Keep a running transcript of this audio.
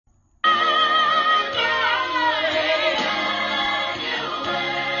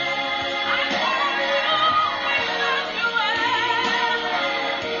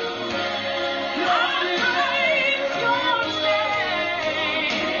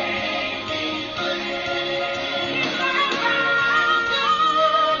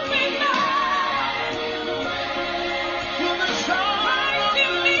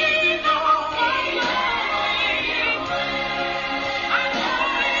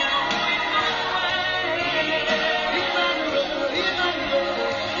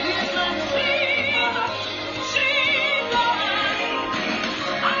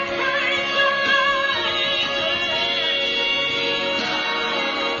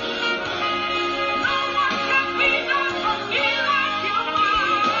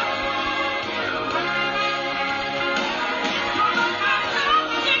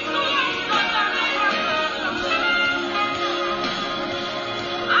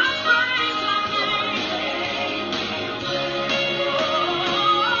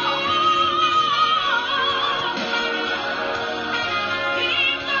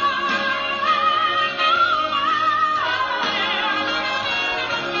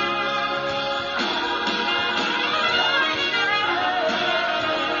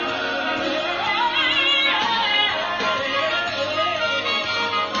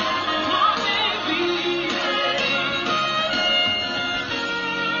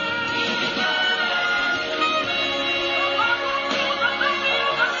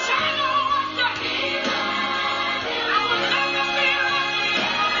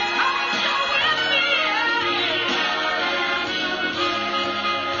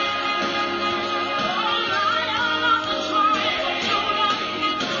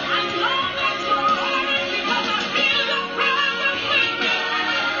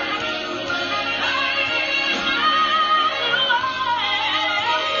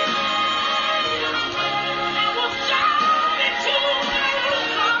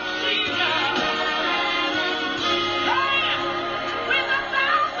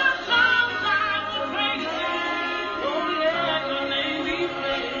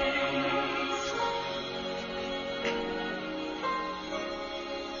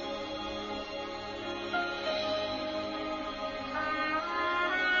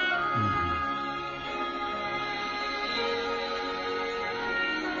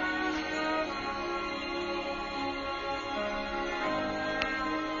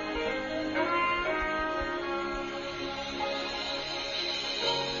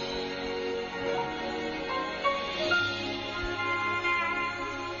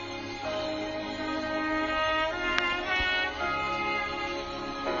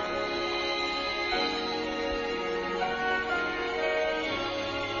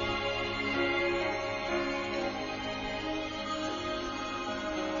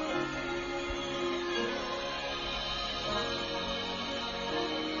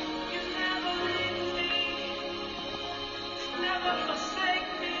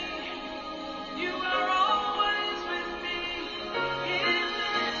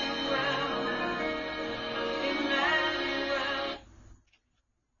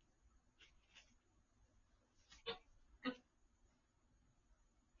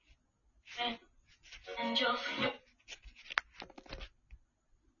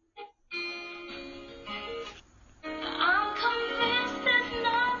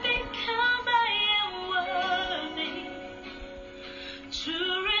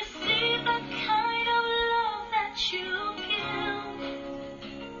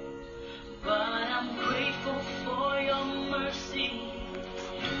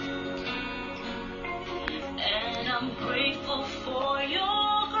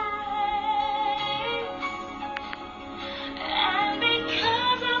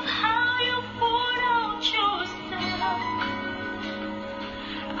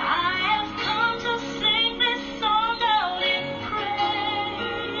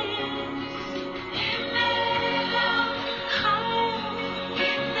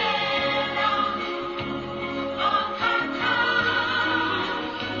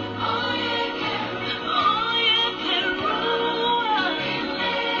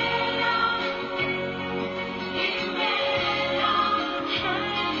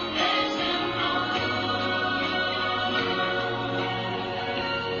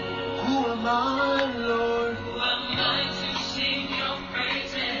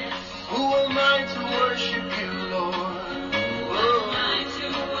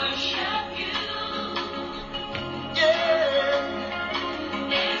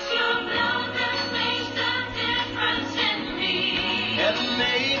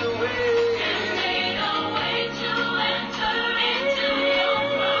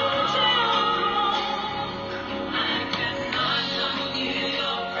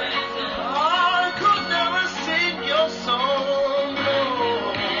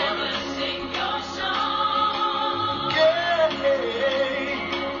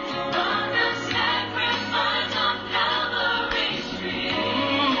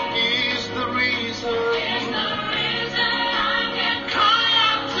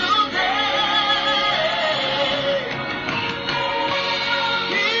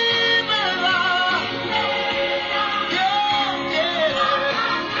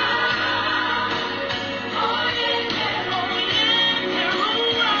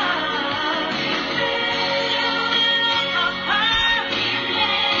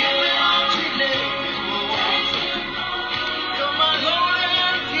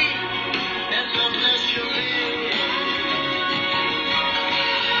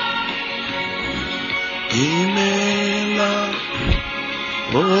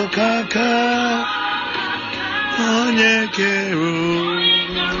Okaka Onyekeru.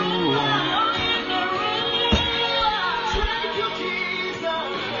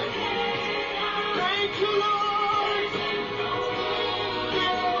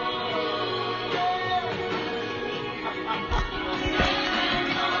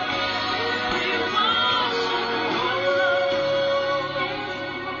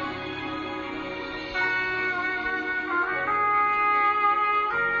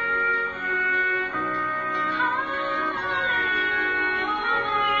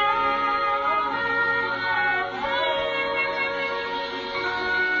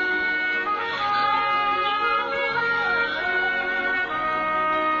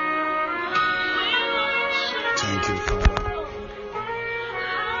 Thank you, Father.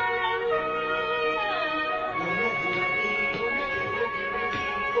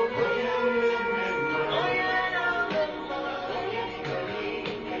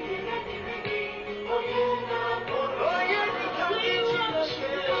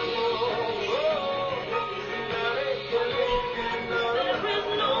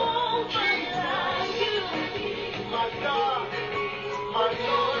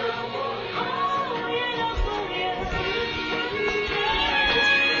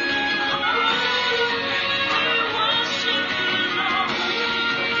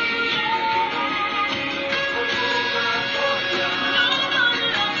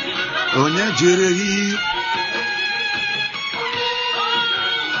 Onye Jerry.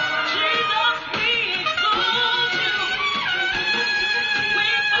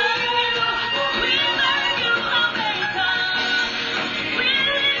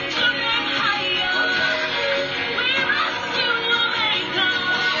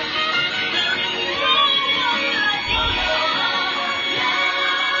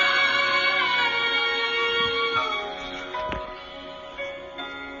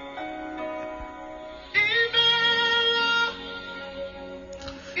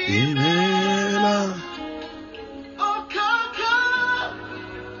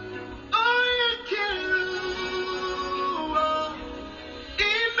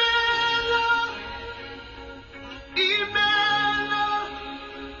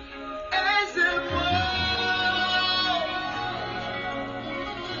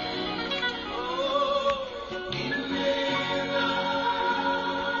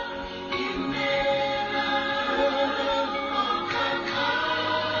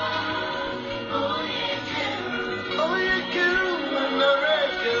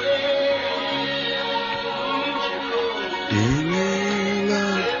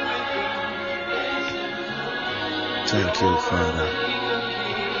 Thank you, Father.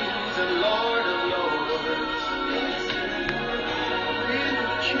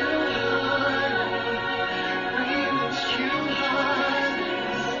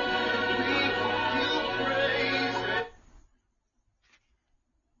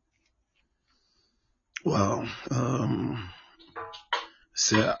 Well,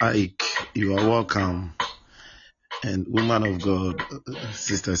 Sir Ike, you are welcome. And woman of God,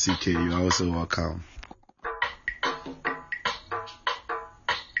 Sister CK, you are also welcome.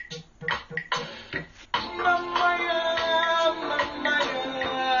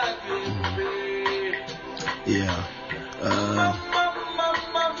 Yeah.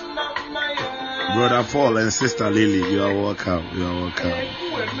 Brother Paul and Sister Lily, you are welcome. You are welcome.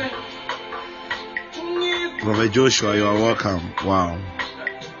 Prophet Joshua, you are welcome. Wow.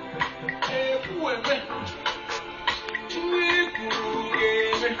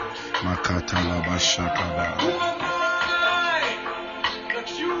 Makatala Bashakada.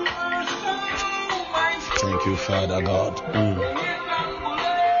 Thank you, Father God.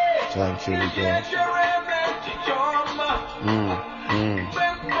 Thank you, God.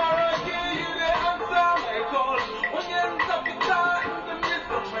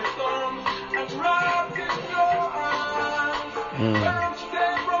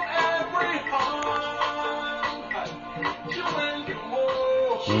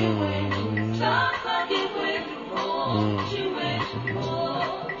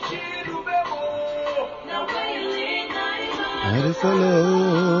 I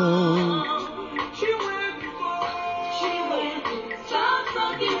follow.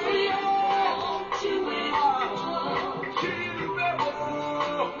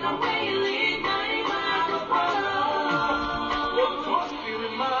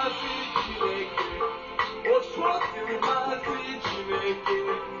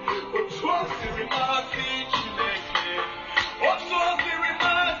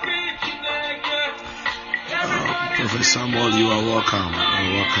 Prophet Samuel, you are welcome. You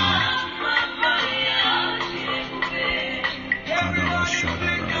are welcome.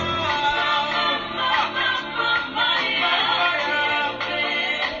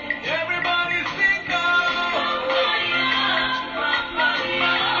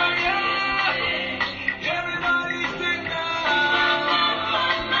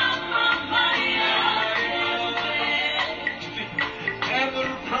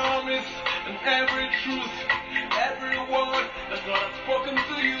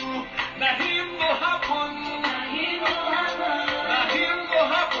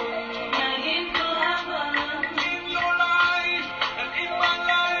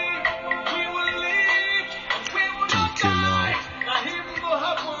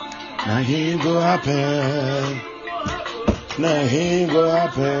 Nothing go happen. Nothing go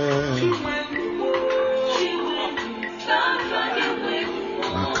happen.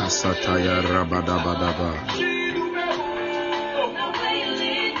 Akasataya rabadabadaba.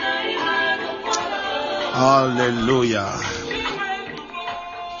 Hallelujah.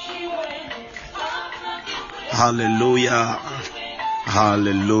 Hallelujah.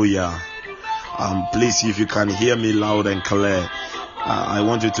 Hallelujah. Please, if you can hear me loud and clear, I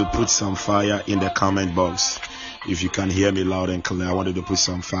want you to put some fire in the comment box. If you can hear me loud and clear, I want you to put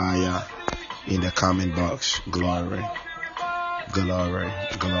some fire in the comment box. Glory. Glory.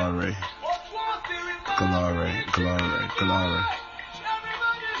 Glory. Glory. Glory. Glory.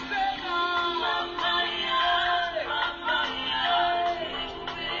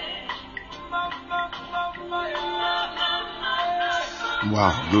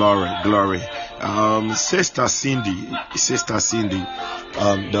 Wow, glory, glory. Sister Cindy,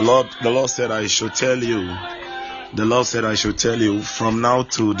 the Lord said I should tell you, from now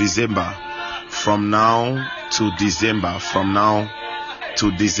to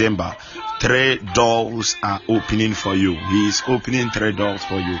December, 3 doors are opening for you. He is opening 3 doors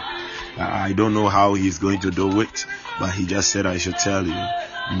for you. I don't know how he's going to do it, but he just said I should tell you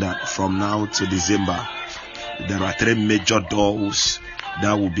that from now to December, there are 3 major doors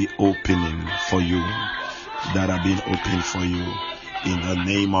that will be opening for you, that are being opened for you in the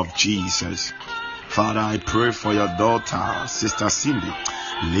name of Jesus. Father, I pray for your daughter, Sister Cindy.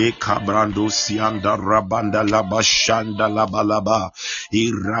 Leka brando sianda rabanda laba shanda laba laba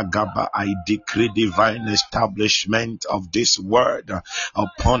iragaba. I decree divine establishment of this word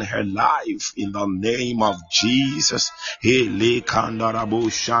upon her life in the name of Jesus.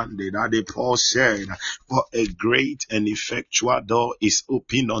 That Paul said, for a great and effectual door is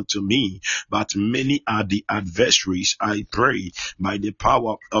opened unto me, but many are the adversaries. I pray by the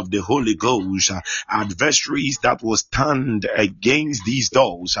power of the Holy Ghost, adversaries that will stand against these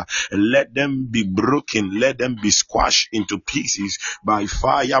doors, let them be broken, let them be squashed into pieces by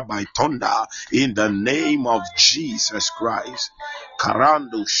fire, by thunder, in the name of Jesus Christ.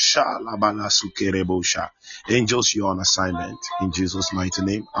 Karando shalabala sukerebosha. Angels, you're on assignment in Jesus' mighty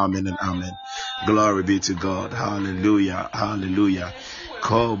name. Amen and amen. Glory be to God. Hallelujah. Hallelujah.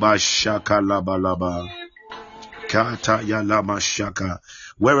 Koba shaka laba laba. Kata ya lama shaka.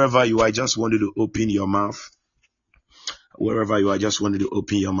 Wherever you are, I just want you to open your mouth. Wherever you are, I just want you to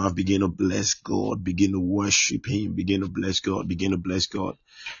open your mouth. Begin to bless God. Begin to worship Him. Begin to bless God. Begin to bless God.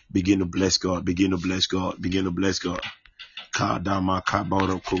 Begin to bless God. Begin to bless God. Begin to bless God. Kadama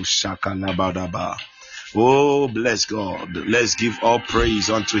kabaroko shaka labadaba. Oh, bless God. Let's give all praise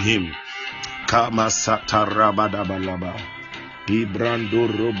unto Him. Kama satarabadabalaba. Ibrando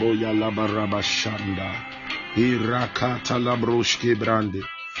robo yalabaraba shanda. Irakata labroshke brande.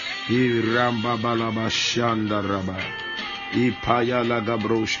 Iramba balaba shanda raba. Ipaya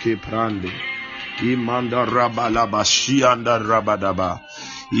lagabroshke prande. Imanda raba laba shianda rabadaba.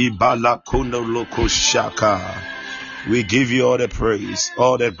 Ibala kundo loko shaka. We give you all the praise,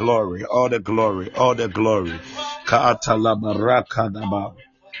 all the glory, all the glory, all the glory. Kaatalabarakadaba.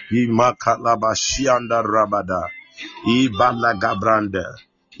 Imakalaba shianda rabada. Ibalagabranda.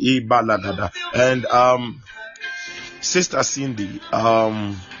 Ibalagada. And Sister Cindy,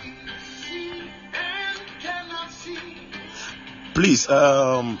 please,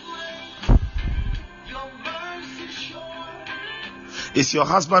 is your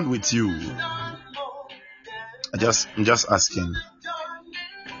husband with you? I'm just asking.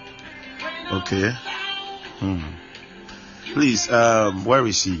 Okay. Please, where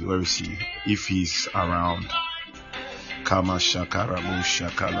is he? Where is he? If he's around. Kama shakarabu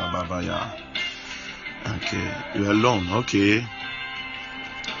shakala babaya. Okay. You're alone. Okay.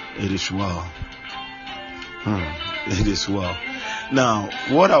 It is well. It is well. Now,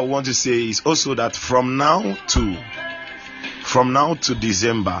 what I want to say is also that from now to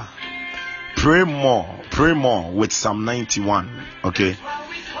December, pray more with Psalm 91. Okay.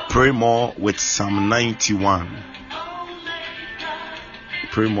 Pray more with Psalm 91.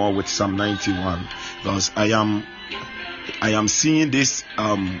 Pray more with Psalm 91. Because I am seeing this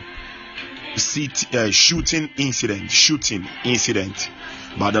shooting incident.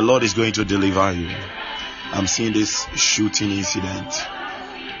 But the Lord is going to deliver you. I'm seeing this shooting incident.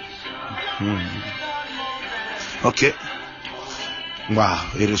 Okay.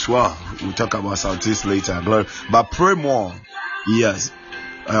 Wow, it is well. We'll talk about this later. Glory. But pray more. Yes.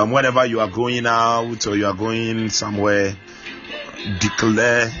 Whenever you are going out or you are going somewhere,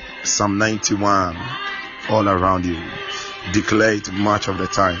 declare Psalm 91 all around you. Declare it much of the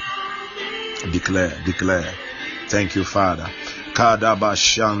time. Declare. Thank you, Father.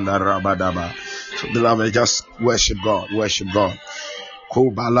 Kadabashanda rabadaba. So beloved, just worship God, worship God.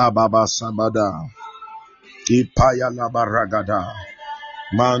 Kubala baba sabada. Ipaya labaragada.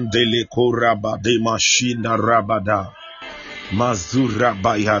 Mandele koraba de machina rabada. Mazura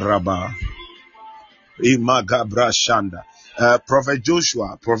bayaraba. Imagabra shanda. Prophet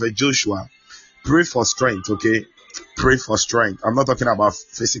Joshua, pray for strength, okay? Pray for strength. I'm not talking about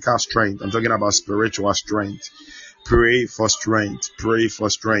physical strength. I'm talking about spiritual strength. Pray for strength. Pray for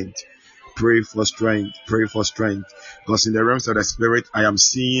strength. Pray for strength. Pray for strength. Because in the realms of the spirit, I am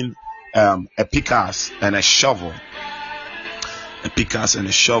seeing a pickaxe and a shovel. A pickaxe and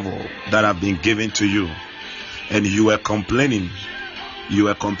a shovel that have been given to you. And you were complaining. You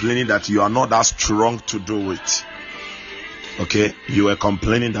were complaining that you are not that strong to do it. Okay? You were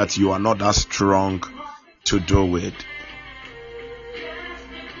complaining that you are not that strong to do it.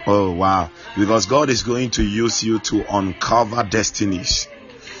 Oh wow. Because God is going to use you to uncover destinies.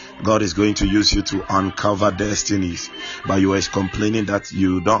 God is going to use you to uncover destinies. But you are complaining that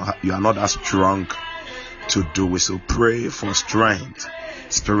you are not as strong to do it. So pray for strength.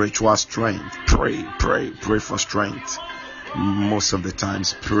 Spiritual strength. Pray for strength. Most of the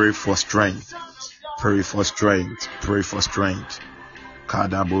times, pray for strength. Pray for strength. Pray for strength.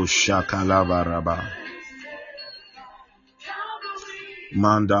 Kadabo shakalabaraba.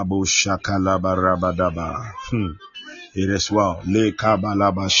 Mandabo shakalabarabadaba. It is well. Le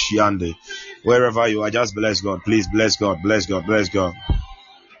kabalaba shiande. Wherever you are, just bless God. Please bless God. Bless God. Bless God.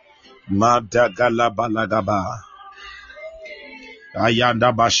 Madagalabalagaba.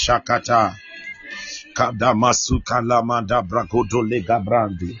 Ayanda bashakata. Kadamasuka lamanda bragodo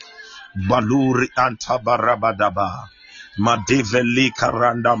legabrandi. Baluri antabarabadaba. Madeveli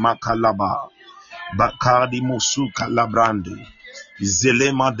karanda makalaba. Bakadi musuka labrandi.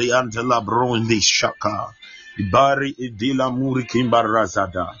 Zelema de antela brondi shaka. Bari idila muri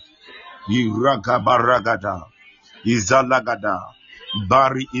kimbarazada. Iraga baragada. Izalagada.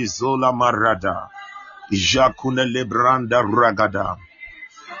 Bari izola marada. Jakune lebranda ragada.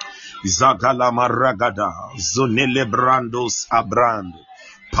 Zagala maragada. Zonele brandos abrand.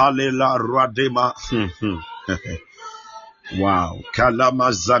 Palela radema. Wow.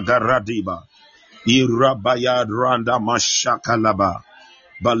 Kalama zagaradiba. Irabaya randa mashakalaba.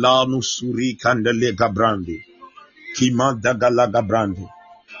 Balanu suri kandele gabrandi. Kimanda galaga brandi.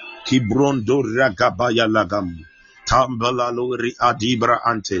 Kibrondo ragabaya lagam. Tambalaluri adibra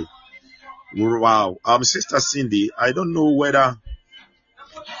ante. Wow. Sister Cindy, I don't know whether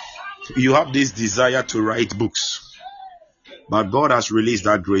you have this desire to write books, but God has released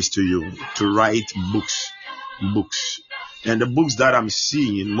that grace to you to write books. And the books that I'm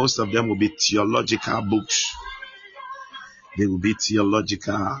seeing, most of them will be theological books. They will be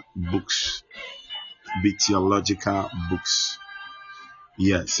theological books.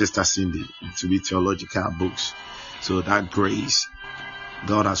 Yes, Sister Cindy, to be theological books. So that grace,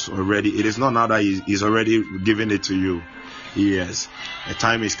 God has already, it is not now that He's already given it to you. Yes, a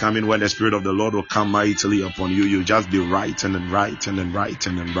time is coming when the Spirit of the Lord will come mightily upon you. You'll just be writing and writing and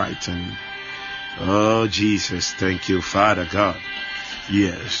writing and writing. Oh Jesus, thank you, Father God.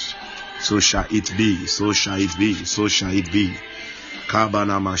 Yes, so shall it be, so shall it be, so shall it be.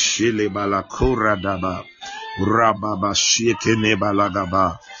 Kabana mashele balakora daba, rababa shekene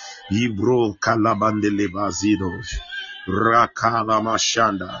balagaba, ibro kalabandele bazidos, rakala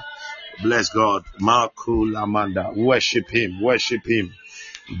mashanda. Bless God, makula manda. Worship Him.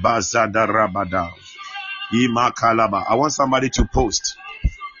 Bazada rabada, imakalaba. I want somebody to post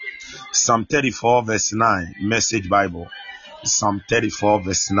Psalm 34 verse 9, Message Bible. Psalm 34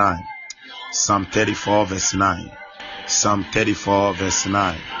 verse 9. Psalm 34 verse 9. Psalm 34 verse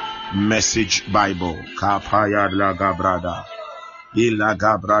 9. Message Bible. Kapaya lagabrada.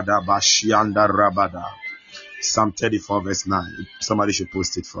 Ilagabrada bashianda rabada. Psalm 34 verse 9. Somebody should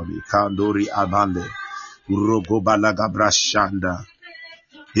post it for me. Kandori abande. Urogoba lagabra shanda.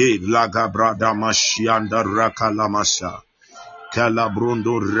 Hey lagabrada mashianda rakalamasha.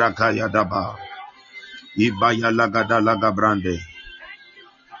 Kalabrundo rakayadaba. Ibaya lagada lagabrande.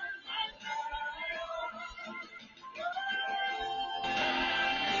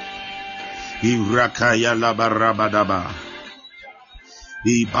 Irakaya labarabadaba.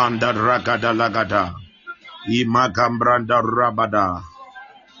 Ibanda ragada lagada. Imagambranda rabada.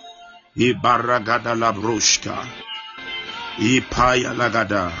 Ibaragada labrushka. Ipaya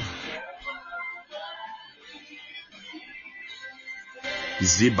lagada.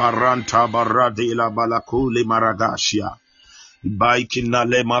 Zibaranta baradi la balakuli maragashia.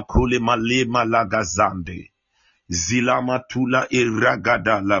 Baikinale makuli malima lagazande. Zilama tula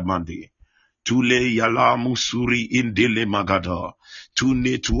iragada lamandi. Tule yala musuri indele magada.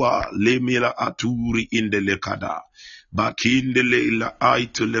 Tune tua lemila aturi indele kada. Bakindele la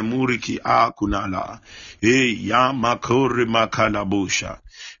aitule muriki akunala. Ya makore makalabusha.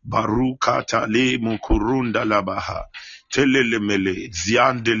 Barukata le mukurunda labaha. Telele mele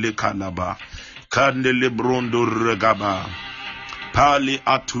ziandele kalaba. Kandele brondo regaba. Pali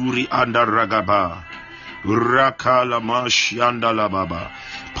aturi anda ragaba. Rakala mashianda la baba.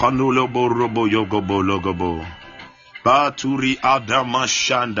 Panulo borobo yogobo logobo. Baturi adama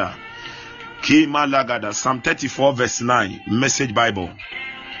shanda. Kima lagada. Psalm 34 verse 9. Message Bible.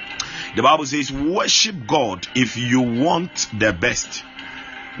 The Bible says, worship God if you want the best.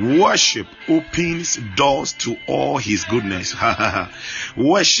 Worship opens doors to all his goodness.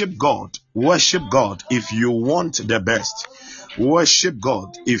 Worship God. Worship God if you want the best. Worship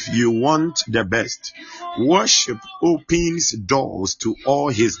God if you want the best. Worship opens doors to all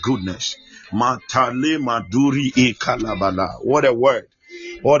his goodness. Matale maduri e kalabala. What a word.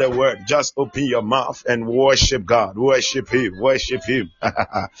 What a word. Just open your mouth and worship God. Worship him. Worship him.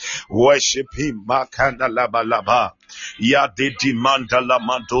 Worship him. Makanda laba laba. Ya de dimanda la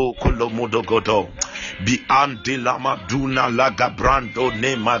mando kolomodo godo. Bi ande la maduna la gabrando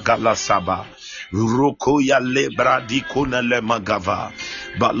ne magala saba. Roko ya lebra di kuna le magava.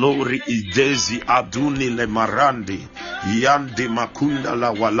 Balori idezi aduni le marandi. Yande makunda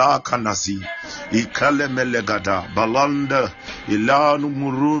la walaka nazi. Ikale melegada. Balanda ilanu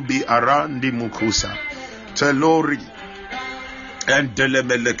murubi arandi mukusa. Telori endele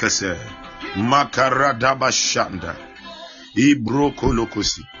melekese. Makarada bashanda. Ibroko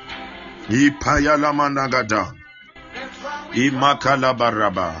lokusi. Ipayala managada. Imakala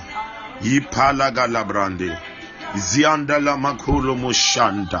baraba. Ipalaga labrande. Ziandala makulu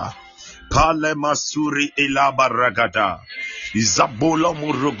mushanda. Pale masuri ilaba ragada. Izabola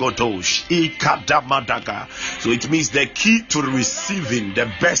murugodosh. Ikadamadaga. So it means the key to receiving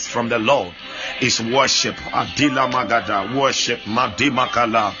the best from the Lord is worship. Adila magada. Worship.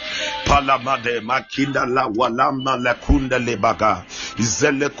 Madimakala. Palamade makinda la walama lakunda lebaga.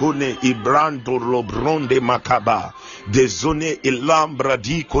 Zelekune ibrando robronde makaba. Dezone ilambra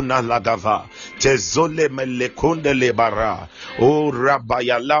dikuna lagava. Tezole melekonde lebara. O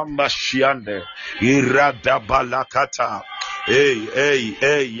rabayalamba shiande. Irada balakata.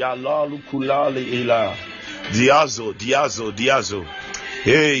 Hey, yalalu kulali ila. Diazo.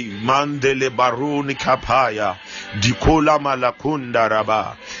 Hey, mandele baruni kapaya. Dikola malakunda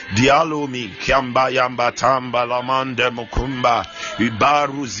raba. Dialomi kiamba yamba tamba lamande mukumba.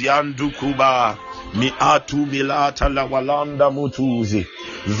 Ibaru ziandu kuba. Mi atu milata la walanda mutuzi.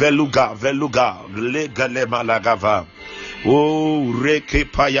 Veluga. Legale malagava. Oh, reke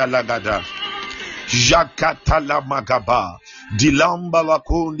paya lagada. Jakata la magaba. Dilamba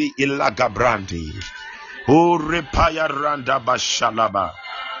wakundi ilagabrandi. O repaya randa bashalaba.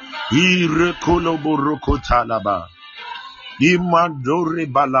 Irekolo buruko talaba. Imandore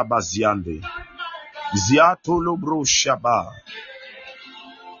balabaziande. Ziatolo bro shaba.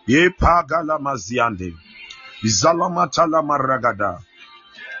 Yepagala maziande. Zalamatala maragada.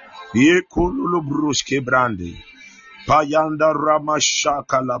 Yekololo brushke brande. Payanda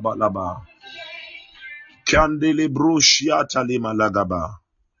ramashaka labalaba. Kandele brushiata lima lagaba.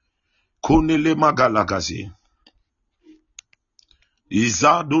 Kunele magalagazi.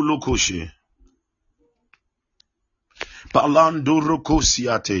 Izadulu kushe. Palanduru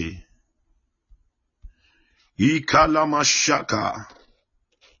kusiate. Ikalamashaka.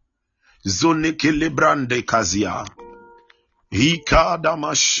 Zonekele brande kazia. Ikada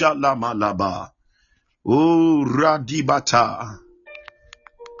mashala malaba. Oh radibata.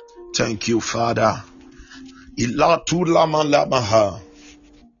 Thank you, Father. Ilatu lama lamaha.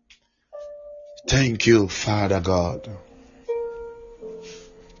 Thank you, Father God.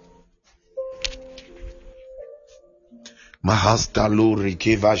 Mahastaluri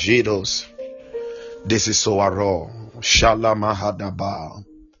kivajidos. This is Soaroar. Shalamahadaba.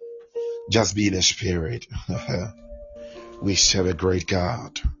 Just be in the spirit. We serve a great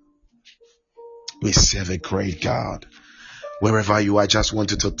God. We serve a great God. Wherever you are, I just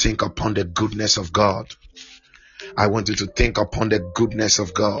want you to think upon the goodness of God. I want you to think upon the goodness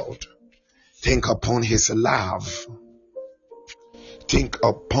of God. Think upon his love. Think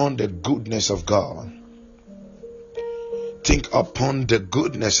upon the goodness of God. Think upon the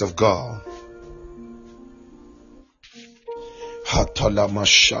goodness of God.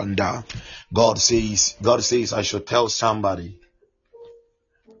 Hatalamashanda. God says, I should tell somebody,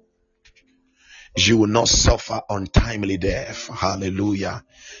 you will not suffer untimely death. Hallelujah.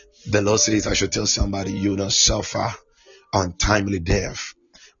 The Lord says, I should tell somebody, you will not suffer untimely death.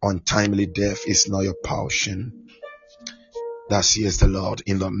 Untimely death is not your portion. That says the Lord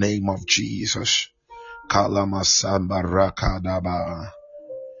in the name of Jesus. Kalamasambarakadaba.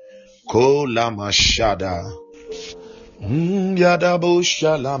 Kolamashada. Yadabo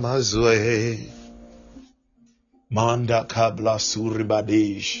shalamazwe. Manda kabla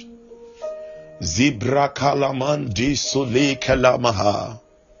suribadish. Zibra kalamandi sole kalamaha.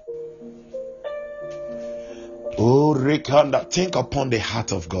 Oh, Rekanda, think upon the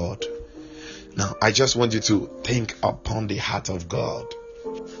heart of God. Now, I just want you to think upon the heart of God.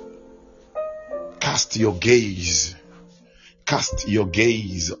 Cast your gaze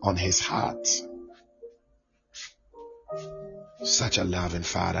on his heart. Such a loving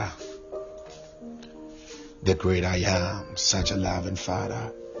Father. The great I am, such a loving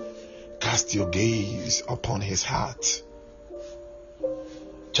Father. Cast your gaze upon his heart.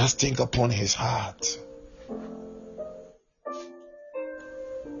 Just think upon his heart.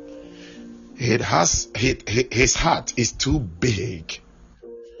 His heart is too big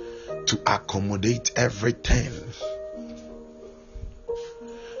to accommodate everything.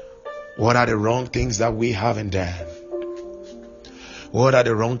 What are the wrong things that we haven't done? What are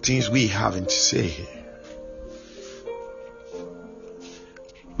the wrong things we haven't said?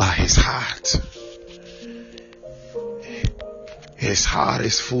 But his heart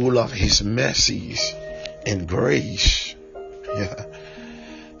is full of his mercies and grace. Yeah.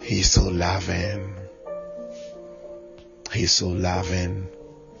 He's so loving. He's so loving.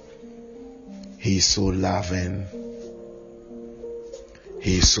 He's so loving.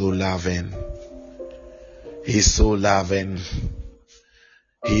 He's so loving. He's so loving.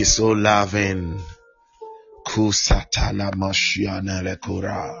 He's so loving. Kusatala mashiana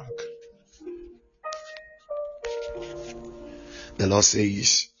lekorak. The Lord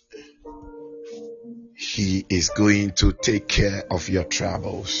says he is going to take care of your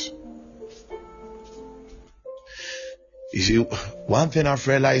troubles. You see, one thing I've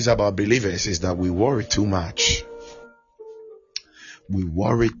realized about believers is that we worry too much. We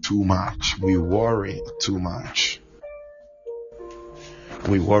worry too much. We worry too much.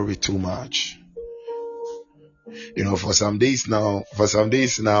 We worry too much. You know, for some days now,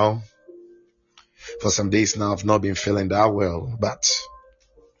 I've not been feeling that well, but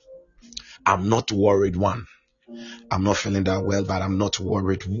I'm not worried one. I'm not feeling that well, but I'm not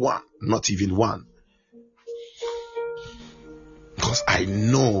worried one. Not even one. Because I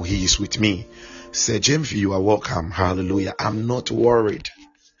know he is with me. Say, James, you are welcome. Hallelujah. I'm not worried.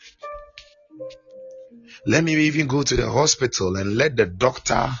 Let me even go to the hospital and let the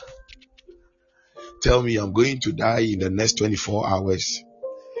doctor tell me I'm going to die in the next 24 hours.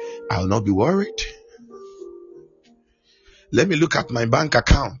 I'll not be worried. Let me look at my bank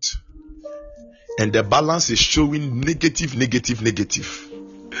account and the balance is showing negative.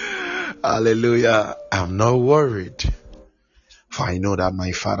 Hallelujah. I'm not worried. For I know that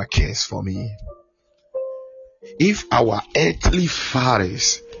my Father cares for me. If our earthly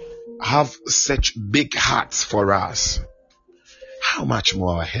fathers have such big hearts for us, how much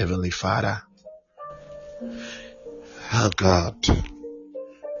more our Heavenly Father? Oh God.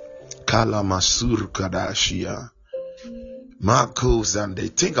 Kalamasur Kadashia. Marcos, and they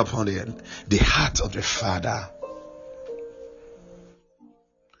think upon the heart of the Father.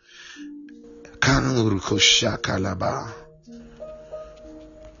 Kanurukoshakalaba.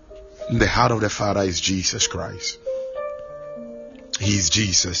 The heart of the Father is Jesus Christ. He is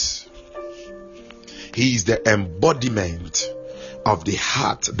Jesus. He is the embodiment of the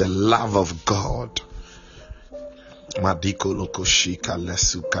heart, the love of God. Madiko lokoshika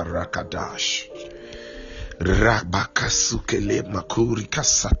lesuka rakadash. Rabakasukele makuri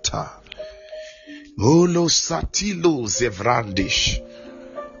kasata. Olo satilo zevrandish.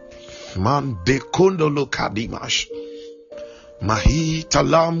 Man de kondolo kadimash. Mahi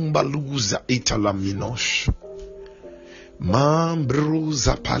talam baluza italaminos. Man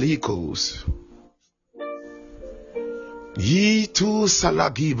bruza palikos. Yitu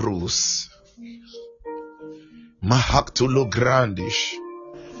salagibrus. Mahaktulo grandish.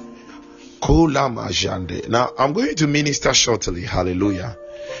 Kola majande. Now I'm going to minister shortly. Hallelujah.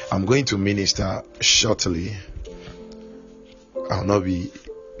 I'm going to minister shortly. We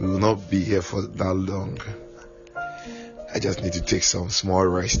will not be here for that long. I just need to take some small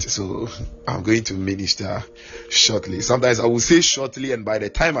rest. So I'm going to minister shortly. Sometimes I will say shortly, and by the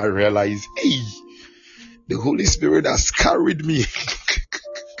time I realize, hey, the Holy Spirit has carried me.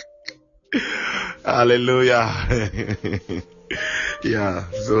 Hallelujah. Yeah,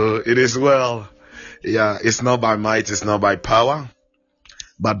 so it is well. Yeah, it's not by might, it's not by power,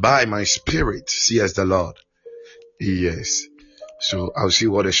 but by my spirit, says the Lord. Yes. So I'll see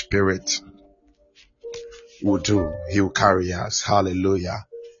what the Spirit will do. He will carry us. Hallelujah.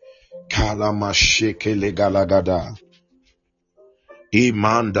 Kalamashekele galagada.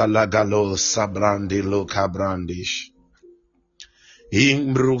 Imanda lagalo sabrandi lo cabrandish.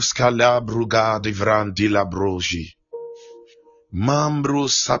 Imbrus calabruga divrandi labroji.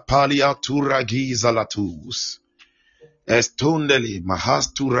 Mambrus sapalia turagi zalatus. Estondeli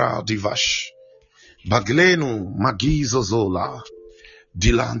mahastura divash. Baglenu magizo zola.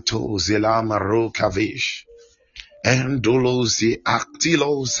 Dilanto zelama ro kavish. Endolozi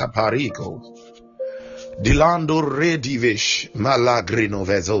actilo saparigo. Dilando redivish malagrino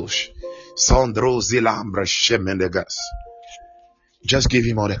vezosh. Sondro zilambra shemendegas. Just give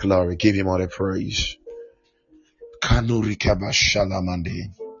him all the glory, give him all the praise. Kanuri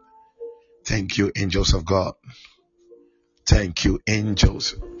kabashalamande. Thank you, angels of God. Thank you,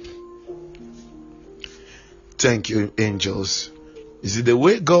 angels. Thank you, angels. You see, the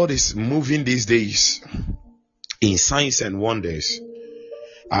way God is moving these days in signs and wonders,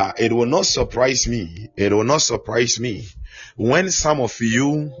 it will not surprise me. It will not surprise me when some of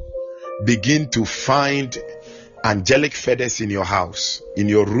you begin to find angelic feathers in your house, in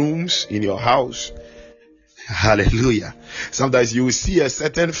your rooms, in your house. Hallelujah. Sometimes you will see a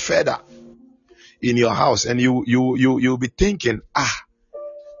certain feather in your house and you'll be thinking,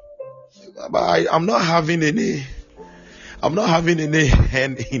 but I'm not having any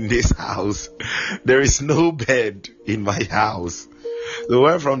hen in this house. There is no bed in my house. The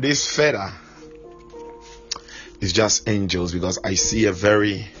word from this feather is just angels, because I see a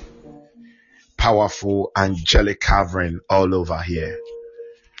very powerful angelic covering all over here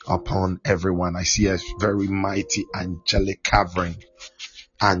upon everyone. I see a very mighty angelic covering.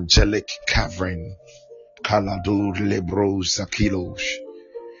 Kaladur lebros akilos.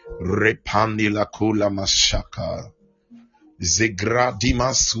 Repani la kula mashaka.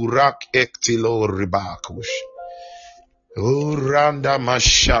 Zegradima surak ektilo ribakush. Uranda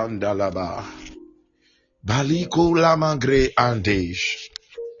mashanda laba. Baliko lamagre andesh.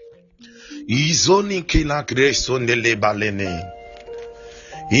 Izoni kilagre sonele balene.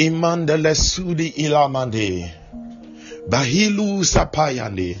 Imandele sudi ilamande. Bahilu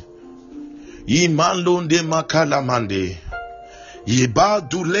sapayande. Imandonde makalamande.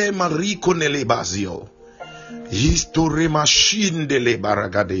 Yebadule mariko nele bazio. Histore machine de le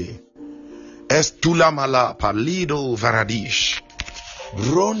baragade. Estula mala palido varadish.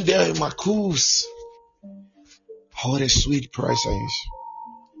 Ronde makus. What a sweet presence.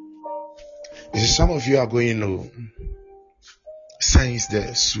 Some of you are going to sense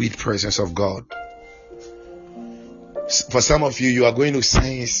the sweet presence of God. For some of you, you are going to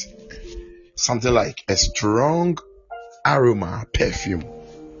sense something like a strong aroma, perfume.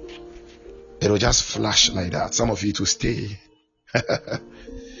 It will just flash like that. Some of you to stay.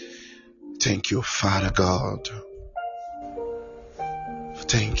 Thank you, Father God.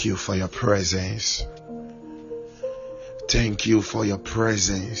 Thank you for your presence. Thank you for your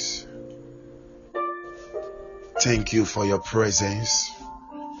presence. Thank you for your presence.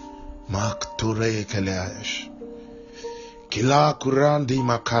 Mak Ture Kelash. Kila Kurandi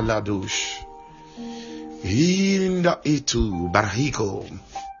Makaladush. Inda itu Barhiko.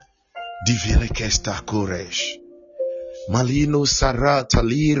 Divile Kesta Kuresh. Malino Sarata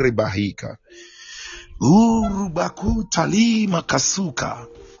Liri Bahika. Urubaku Tali Makasuka.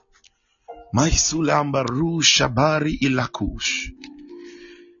 Maisulambaru Shabari Ilakush.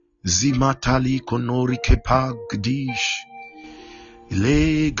 Zimatali Konori Kepagdish.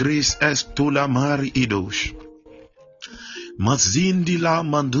 Le Grace Estula Mari Idosh. Mazindila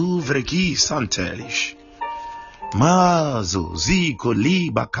Mandu Vreki Santelish. Mazo Ziko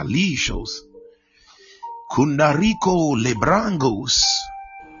Liba Kalishos. Kundariko Lebrangos.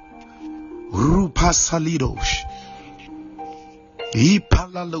 Rupasalidosh.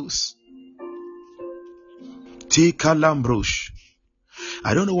 Ipalalos. Tikalambrosh.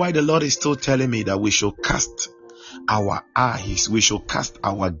 I don't know why the Lord is still telling me that we should cast our eyes, we should cast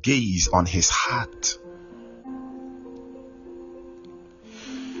our gaze on his heart.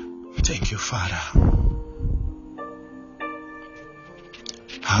 Thank you, Father.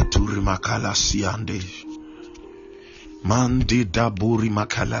 Haturi makala siandesh. Mandi daburi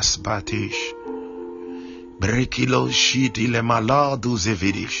makalas batish. Brekilo shiti le maladu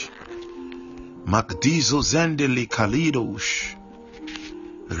zevidish. Makdizo zendeli kalidosh.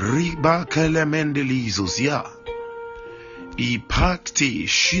 Riba kelemendelizos ya. Ipakti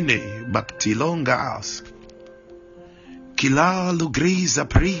shine baktilongas. Kila lugriza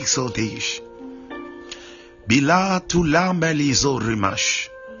prisotish. Bila tulambelizo rimash.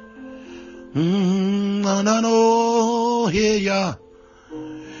 Anano heya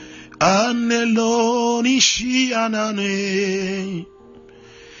aneloni shianane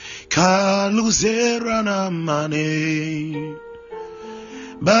kaluzera na mane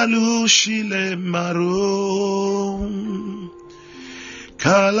balushile maro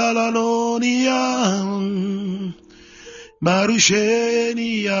kalalalonia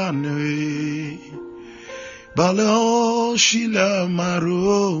marusheni yane baloshila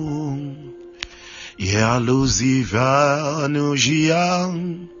maro yaluziva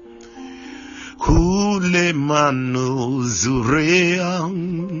nujian kule manu zurea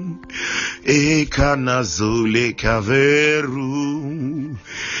ekanazule kaveru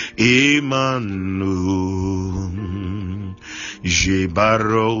emanu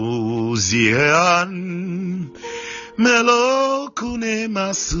jebarozian melokune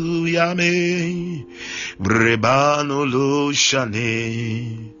masuyame brebano lo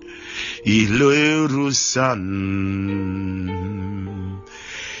shane ilerusan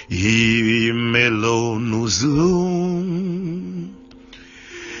imelonuzum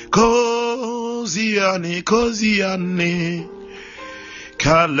koziane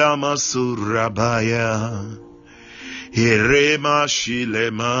kalamasurabaya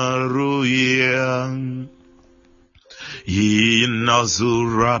iremashilemaruya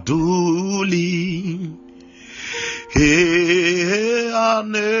inazuraduli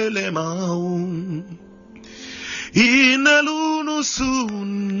anelemau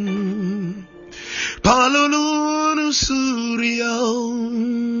inelunusun palulunusuriyau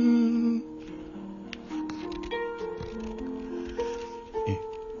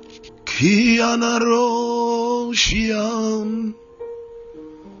kianaroshiam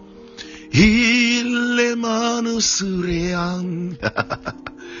ilemanusuriam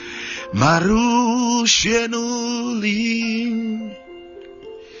marushenuli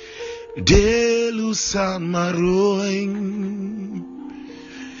delusan maruing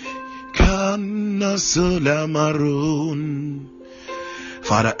kanasula marun.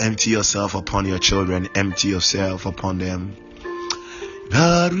 Father, empty yourself upon your children, empty yourself upon them.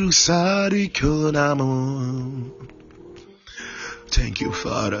 Thank you,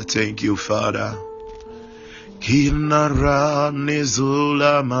 Father. Thank you, Father.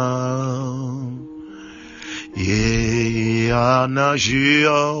 Kinaranezulama ye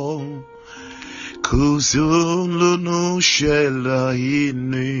anajio kuzunlunu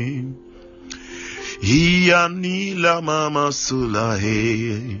shelaini ianila mama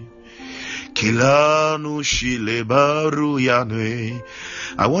sulahe kilanu shilebaru yanwe.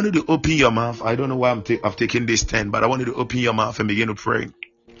 I want you to open your mouth. I don't know why I've taken this 10, but I want you to open your mouth and begin to pray.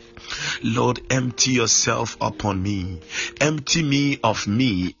 Lord, empty yourself upon me. Empty me of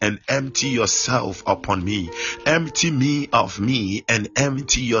me and empty yourself upon me. Empty me of me and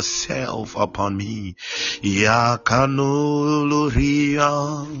empty yourself upon me.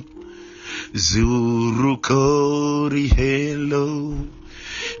 Yakanuluria Zurukori hello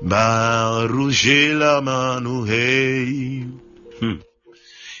Barujela manuhei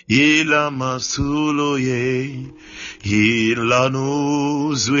Ila masulo ye ila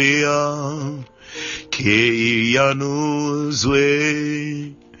nuzwea ke ya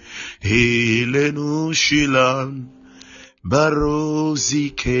nuzwe ile nushilan barozi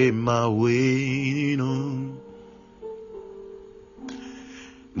ke mawino.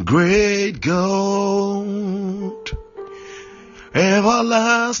 Great God,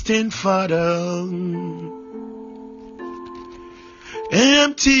 everlasting Father,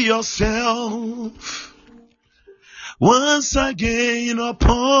 empty yourself once again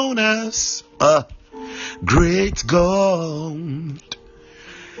upon us, great God,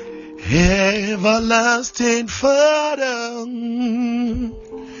 everlasting Father,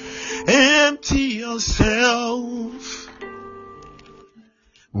 empty yourself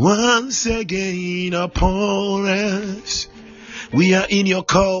once again upon us. We are in your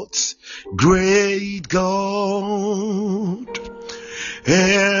courts, great God,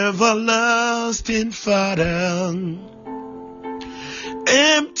 everlasting Father,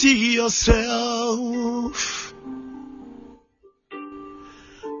 empty yourself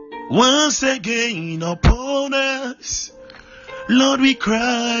once again upon us. Lord, we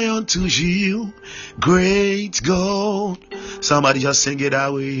cry unto you, great God. Somebody just sing it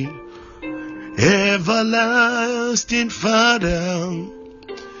that way. Everlasting Father,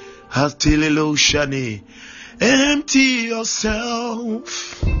 Hatilelo Shani, empty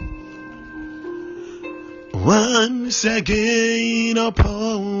yourself once again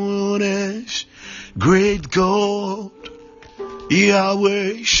upon us, great God,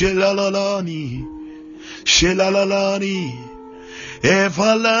 Yahweh, Shelalalani, Shelalalani,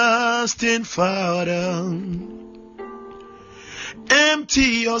 everlasting Father,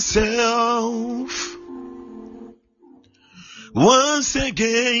 Empty yourself once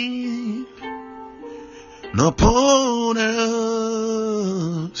again upon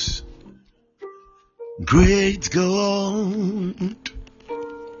us, great God,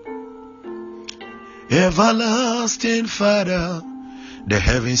 everlasting Father. The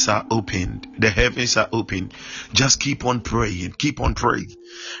heavens are opened. The heavens are opened. Just keep on praying. Keep on praying.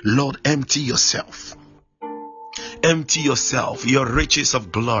 Lord, empty yourself. Empty yourself, your riches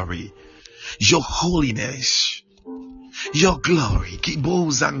of glory, your holiness, your glory.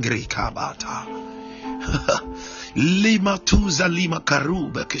 Kibozangre kabata. Lima tuza lima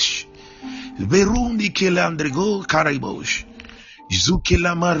karubakish. Verundi kelandrigo karibosh.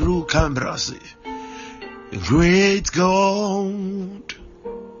 Zukila maru kambrase. Great God,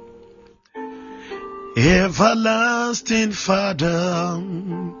 everlasting Father,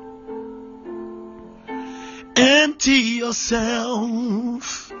 empty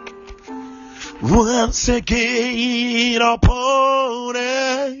yourself once again upon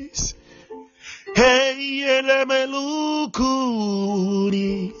us. Hey,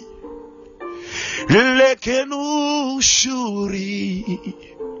 elemelukuni, lekenu shuri.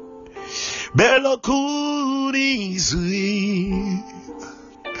 Belokuni zui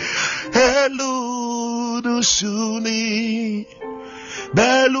Eludu shuni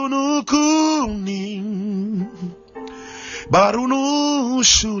Belunukuni Barunu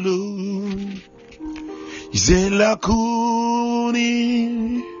shulu Zelakuni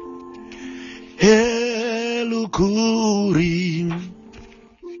Elukuri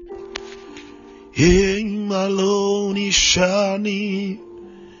Maloni shani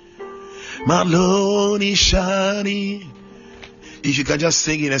Maloni shani. If you can just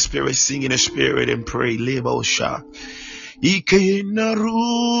sing in the spirit, sing in the spirit and pray. Lebo sha. Ike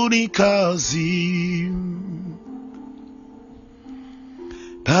naruni kazi.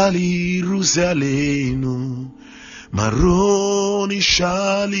 Pali Rusalenu. Maroni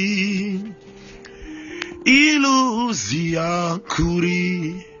shali. Iluzia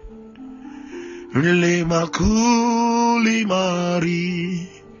kuri. Le makuli mari.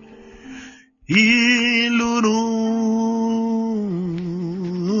 Ilunu,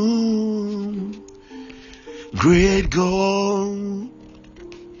 great God,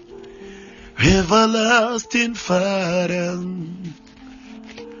 everlasting Father,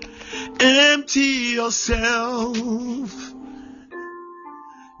 empty yourself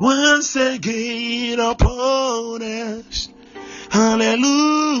once again upon us. Hallelujah.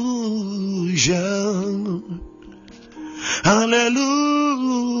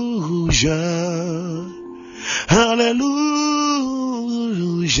 Hallelujah, hallelujah,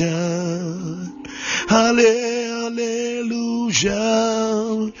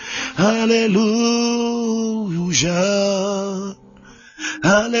 hallelujah, hallelujah,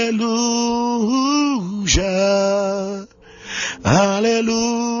 hallelujah,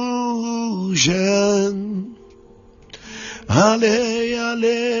 hallelujah, hallelujah.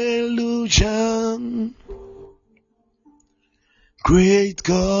 Great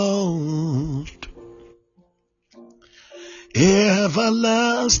God,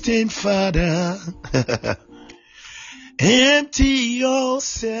 everlasting Father, empty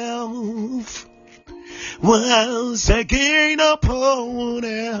yourself once again upon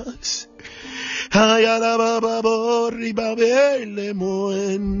us.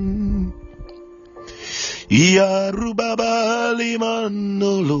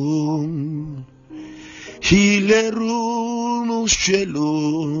 Hileru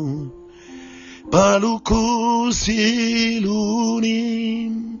shelu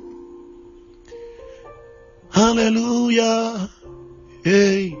palukusiluni. Hallelujah,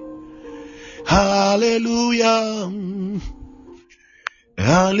 hey, hallelujah,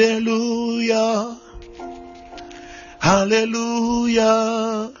 hallelujah,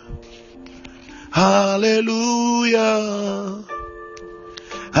 hallelujah, hallelujah,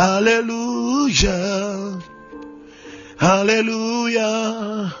 hallelujah,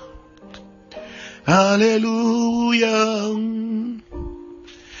 hallelujah, hallelujah.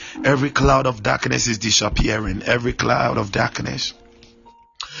 Every cloud of darkness is disappearing. Every cloud of darkness.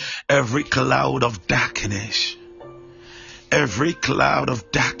 Every cloud of darkness. Every cloud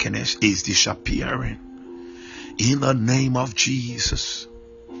of darkness is disappearing. In the name of Jesus.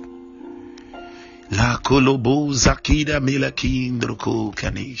 La kolobo zakida milakindruko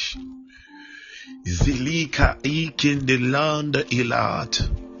kanish. Zilika ikin de land ilat.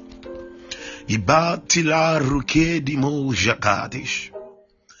 Ibatila rukedimo jakadish.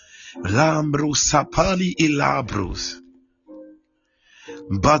 Lambro sapali ilabros.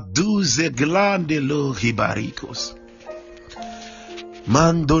 Baduze glande lo hibarikos.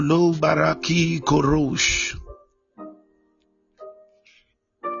 Mandolo baraki korosh.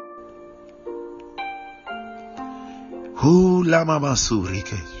 Hula mama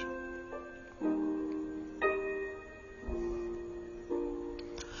surike.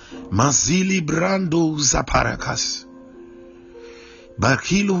 Mazili brando zaparakas.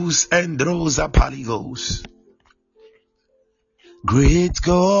 Bakilus andros apaligos. Great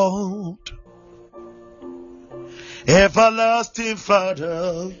God, everlasting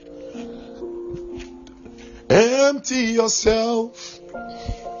Father, empty yourself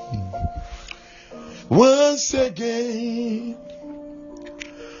once again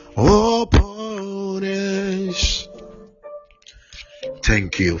upon us.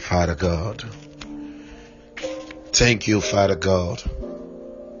 Thank you, Father God. Thank you, Father God.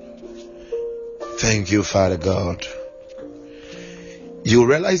 Thank you, Father God. You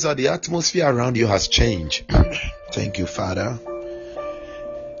realize that the atmosphere around you has changed. Thank you, Father.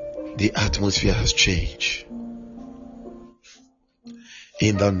 The atmosphere has changed.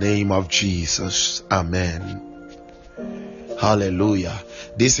 In the name of Jesus. Amen. Hallelujah.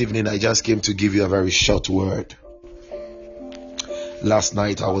 This evening I just came to give you a very short word. Last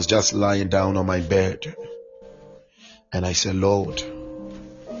night I was just lying down on my bed and I said, Lord,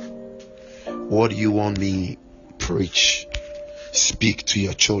 what do you want me preach? Speak to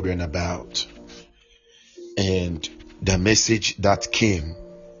your children about? And the message that came,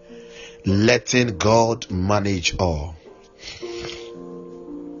 letting God manage all.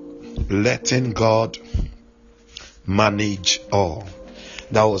 Letting God manage all.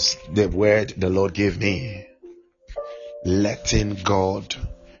 That was the word the Lord gave me. Letting God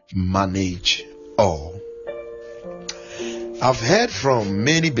manage all. I've heard from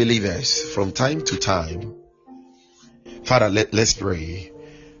many believers from time to time. Father, let's pray.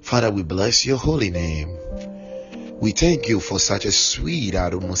 Father, we bless your holy name. We thank you for such a sweet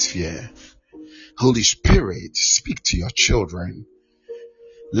atmosphere. Holy Spirit, speak to your children.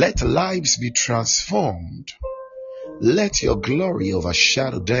 Let lives be transformed. Let your glory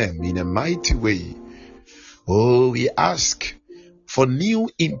overshadow them in a mighty way. Oh, we ask for new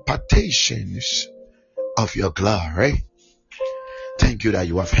impartations of your glory. Thank you that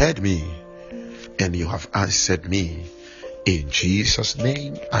you have heard me and you have answered me. In Jesus'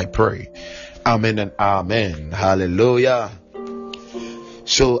 name I pray. Amen and amen. Hallelujah.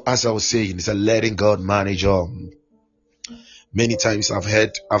 So as I was saying, it's a letting God manage all. Many times I've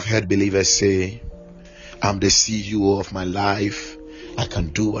heard believers say, I'm the CEO of my life. I can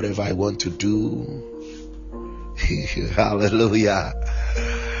do whatever I want to do. Hallelujah.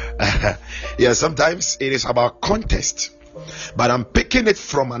 Yeah, sometimes it is about context, but I'm picking it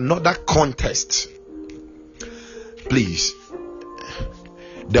from another context. Please,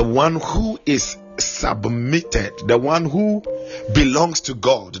 the one who is submitted, the one who belongs to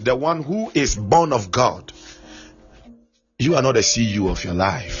God, the one who is born of God, you are not the CEO of your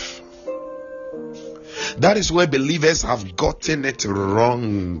life. That is where believers have gotten it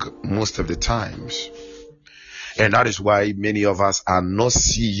wrong most of the times. And that is why many of us are not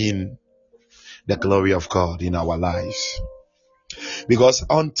seeing the glory of God in our lives. Because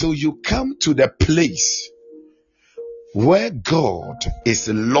until you come to the place where God is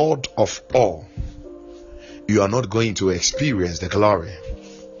the Lord of all, you are not going to experience the glory.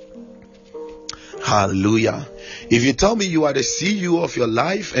 Hallelujah. If you tell me you are the CEO of your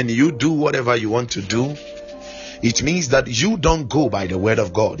life and you do whatever you want to do, it means that you don't go by the word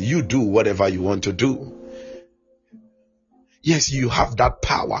of God. You do whatever you want to do. Yes, you have that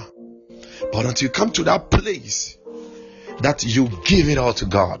power. But until you come to that place that you give it all to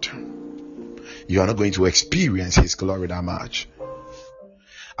God, you are not going to experience his glory that much.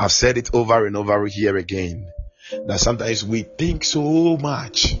 I've said it over and over here again, that sometimes we think so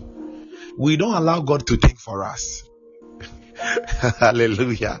much. We don't allow God to think for us.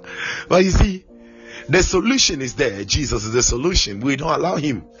 Hallelujah. But you see, the solution is there. Jesus is the solution. We don't allow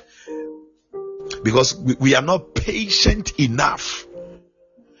him because we are not patient enough.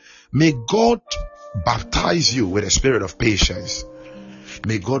 May God baptize you with a spirit of patience.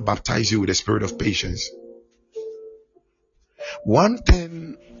 May God baptize you with a spirit of patience. One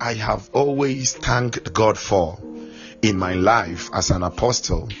thing I have always thanked God for in my life as an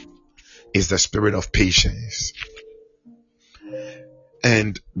apostle is the spirit of patience.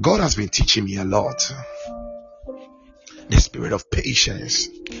 And God has been teaching me a lot. The spirit of patience.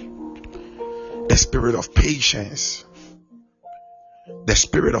 The spirit of patience. The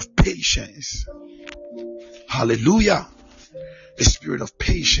spirit of patience. Hallelujah. The spirit of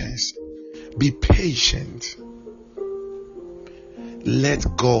patience. Be patient.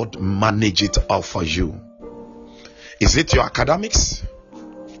 Let God manage it all for you. Is it your academics?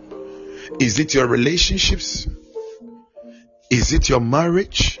 Is it your relationships? Is it your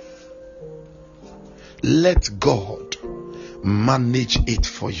marriage? Let God manage it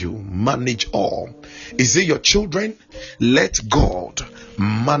for you. Manage all. Is it your children? Let God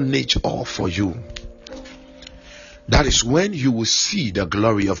manage all for you. That is when you will see the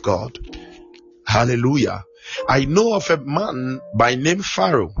glory of God. Hallelujah. I know of a man by name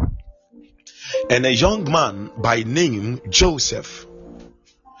Pharaoh and a young man by name Joseph.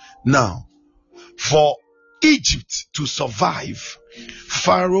 Now, for Egypt to survive,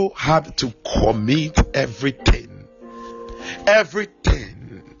 Pharaoh had to commit everything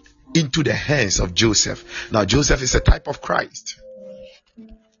into the hands of Joseph. Now, Joseph is a type of Christ.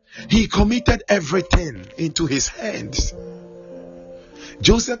 He committed everything into his hands.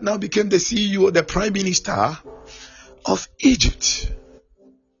 Joseph now became the CEO, the prime minister of Egypt.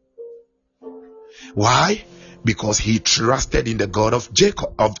 Why? Because he trusted in the God of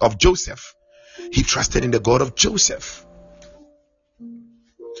Joseph. He trusted in the God of Joseph.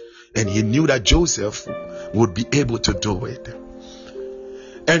 And he knew that Joseph would be able to do it.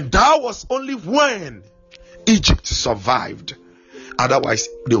 And that was only when Egypt survived. Otherwise,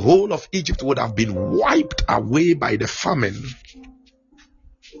 the whole of Egypt would have been wiped away by the famine.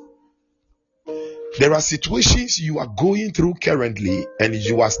 There are situations you are going through currently, and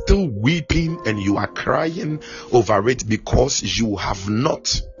you are still weeping and you are crying over it because you have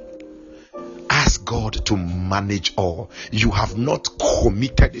not asked God to manage all. You have not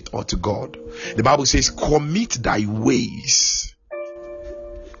committed it all to God. The Bible says, commit thy ways.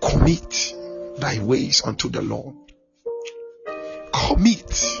 Commit thy ways unto the Lord.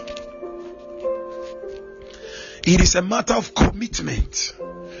 Commit. It is a matter of commitment.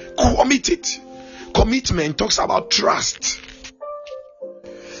 Commit it. Commitment talks about trust.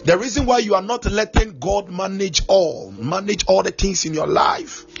 The reason why you are not letting God manage all the things in your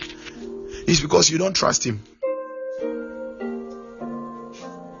life is because you don't trust him.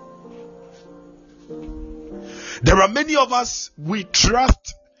 There are many of us, we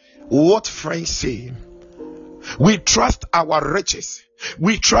trust what friends say. We trust our riches.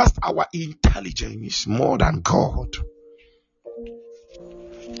 We trust our intelligence more than God.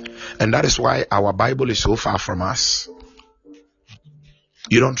 And that is why our Bible is so far from us.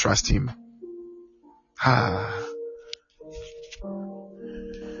 You don't trust him.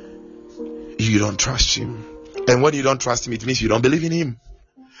 You don't trust him. And when you don't trust him, it means you don't believe in him.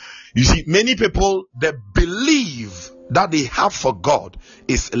 You see, many people, the belief that they have for God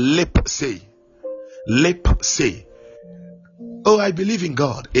is lip say. Lip say. Oh, I believe in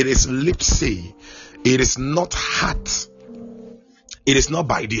God. It is lip say. It is not heart. It is not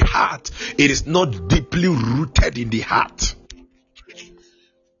by the heart. It is not deeply rooted in the heart.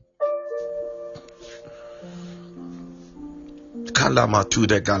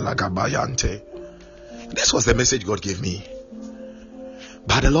 This was the message God gave me.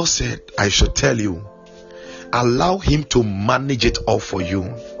 But the Lord said, I should tell you, allow him to manage it all for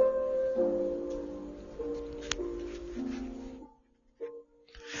you.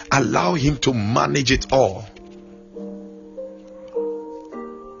 Allow him to manage it all.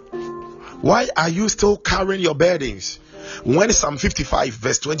 Why are you still carrying your burdens? When Psalm 55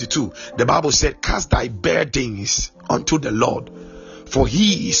 verse 22, the Bible said, cast thy burdens unto the Lord, for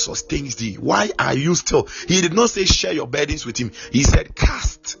he sustains thee. Why are you still? He did not say share your burdens with him. He said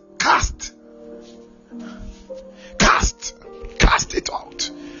cast it out.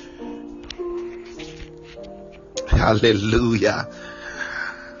 Hallelujah.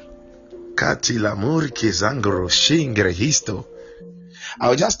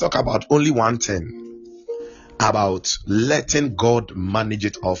 I'll just talk about only one thing, about letting God manage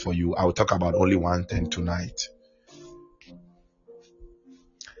it all for you. I'll talk about only one thing tonight.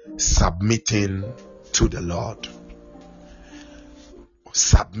 Submitting to the Lord.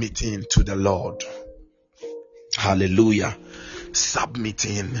 Submitting to the Lord. Hallelujah.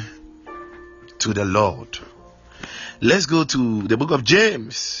 Submitting to the Lord. Let's go to the book of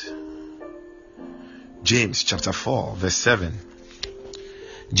James. James chapter 4 verse 7.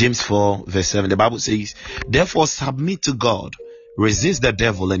 James 4 verse 7. The Bible says, therefore submit to God, resist the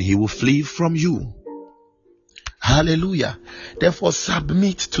devil, and he will flee from you. Hallelujah. Therefore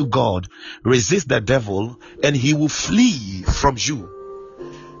submit to God, resist the devil, and he will flee from you.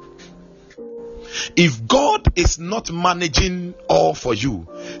 If God is not managing all for you,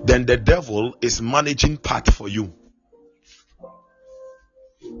 then the devil is managing part for you.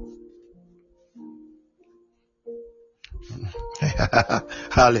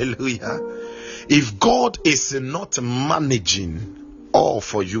 Hallelujah. If God is not managing all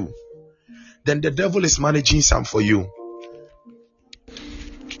for you, then the devil is managing some for you.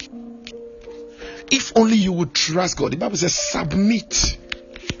 If only you would trust God. The Bible says submit.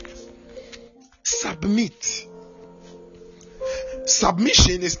 Submit.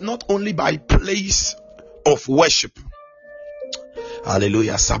 Submission is not only by place of worship.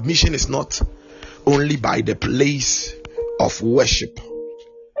 Hallelujah. Submission is not only by the place of worship,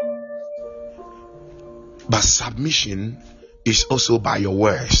 but submission is also by your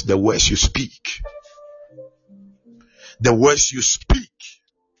words, the words you speak. The words you speak.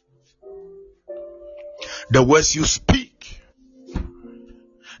 The words you speak.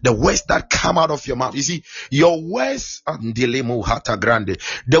 The words that come out of your mouth. You see, your words,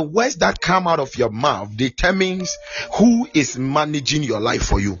 the words that come out of your mouth determines who is managing your life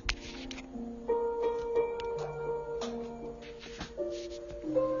for you.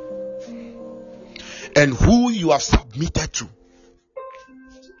 And who you have submitted to.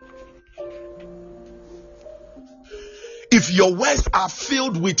 If your words are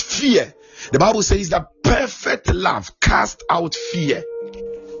filled with fear, the Bible says that perfect love casts out fear.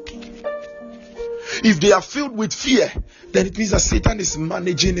 If they are filled with fear, then it means that Satan is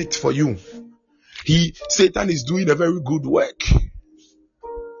managing it for you. Satan is doing a very good work.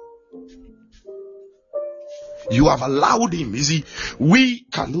 You have allowed him. You see, we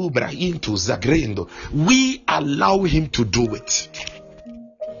allow him to do it.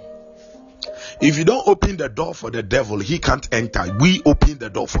 If you don't open the door for the devil, he can't enter. We open the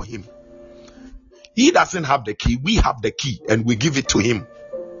door for him. He doesn't have the key. We have the key and we give it to him.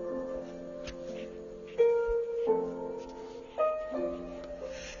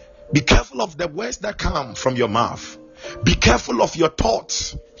 Be careful of the words that come from your mouth. Be careful of your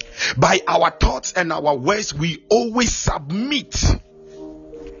thoughts. By our thoughts and our words, we always submit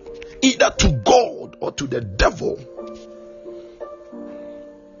either to God or to the devil.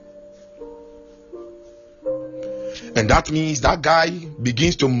 And that means that guy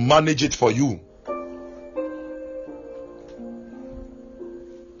begins to manage it for you.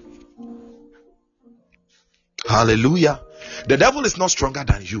 Hallelujah. The devil is not stronger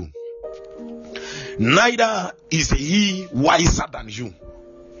than you. Neither is he wiser than you.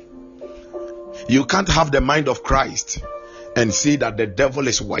 You can't have the mind of Christ and say that the devil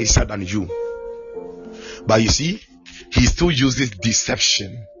is wiser than you. But you see, he still uses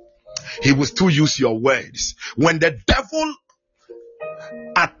deception. He will still use your words. When the devil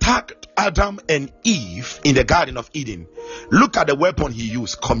attacked Adam and Eve in the Garden of Eden, look at the weapon he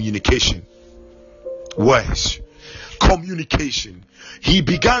used: communication. Words. Communication. He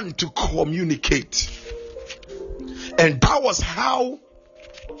began to communicate. And that was how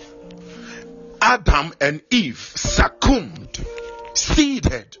Adam and Eve succumbed,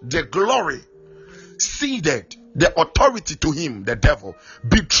 ceded the glory, ceded the authority to him, the devil,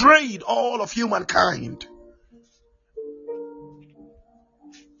 betrayed all of humankind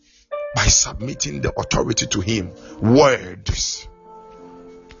by submitting the authority to him. Words.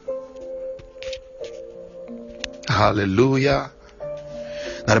 Hallelujah.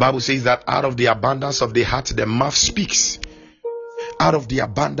 Now the Bible says that out of the abundance of the heart, the mouth speaks. Out of the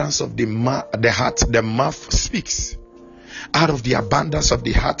abundance of the heart, the mouth speaks. Out of the abundance of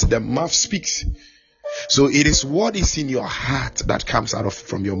the heart, the mouth speaks. So it is what is in your heart that comes out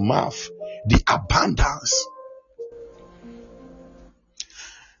from your mouth. The abundance.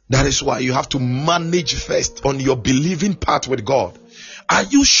 That is why you have to manage first on your believing part with God. Are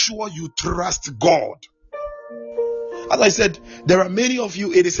you sure you trust God? As I said, there are many of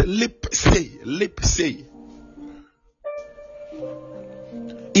you, it is a lip say.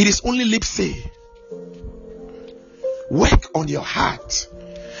 It is only lip say. Work on your heart.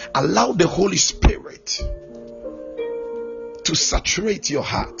 Allow the Holy Spirit to saturate your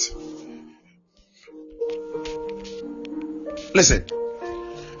heart. Listen,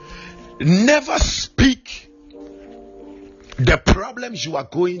 never speak the problems you are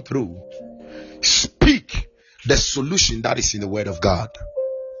going through. Speak the solution that is in the Word of God.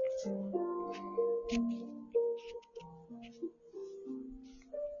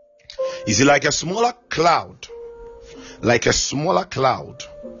 Is it like a smaller cloud? Like a smaller cloud.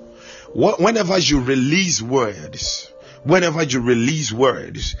 Whenever you release words,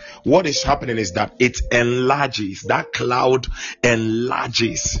 what is happening is that it enlarges. That cloud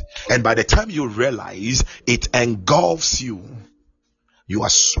enlarges. And by the time you realize, it engulfs you. You are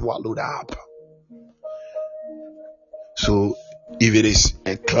swallowed up. So if it is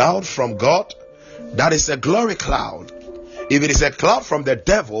a cloud from God, that is a glory cloud. If it is a cloud from the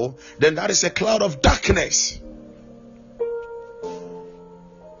devil, then that is a cloud of darkness.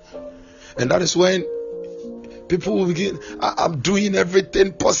 And that is when people will begin, I'm doing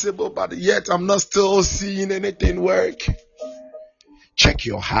everything possible, but yet I'm not still seeing anything work. Check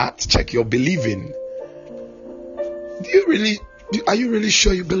your heart, check your believing. Are you really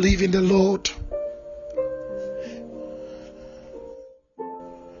sure you believe in the Lord?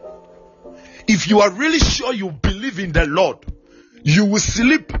 If you are really sure you believe in the Lord, you will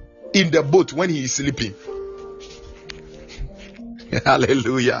sleep in the boat when he is sleeping.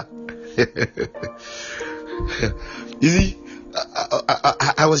 Hallelujah. You see,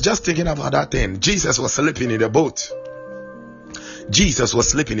 I was just thinking about that thing. Jesus was sleeping in the boat. Jesus was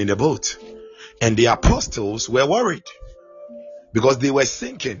sleeping in the boat. And the apostles were worried because they were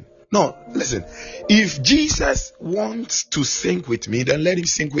sinking. No, listen. If Jesus wants to sink with me, then let him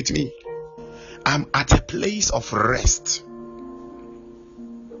sink with me. I'm at a place of rest.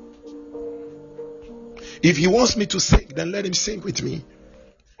 If he wants me to sink, then let him sink with me.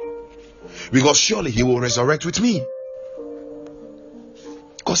 Because surely he will resurrect with me.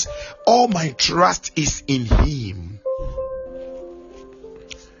 Because all my trust is in him.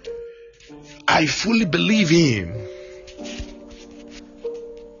 I fully believe him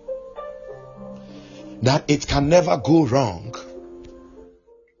that it can never go wrong.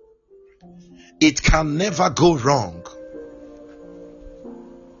 It can never go wrong.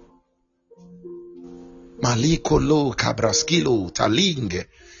 Malikolo kabraskilo talinge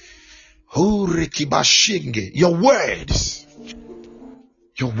hurikibashinge. Your words.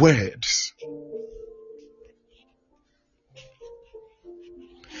 Your words.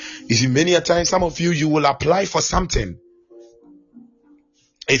 You see, many a time, some of you will apply for something.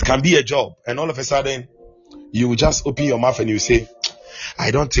 It can be a job, and all of a sudden, you will just open your mouth and you say,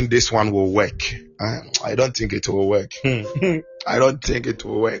 I don't think this one will work. I don't think it will work. I don't think it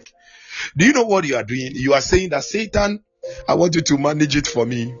will work. Do you know what you are doing? You are saying that, Satan, I want you to manage it for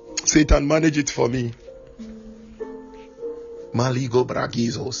me. Satan, manage it for me. Maligo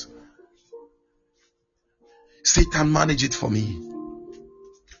bragizos. Satan, manage it for me.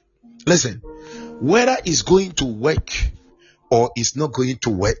 Listen, whether it's going to work or it's not going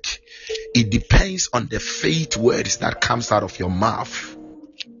to work, it depends on the faith words that comes out of your mouth.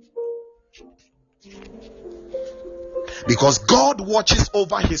 Because God watches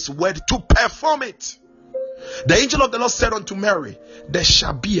over his word to perform it. The angel of the Lord said unto Mary, there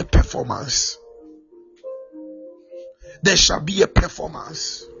shall be a performance. There shall be a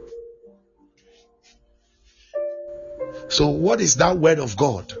performance. So what is that word of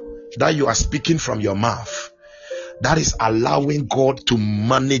God that you are speaking from your mouth? That is allowing God to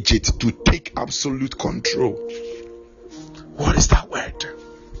manage it, to take absolute control. What is that word?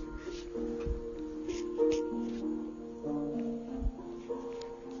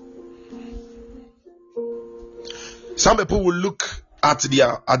 Some people will look at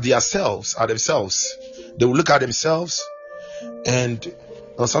themselves. They will look at themselves, and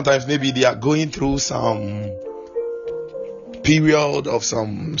sometimes maybe they are going through some period of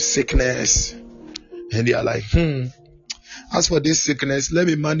some sickness, and they are like, as for this sickness, let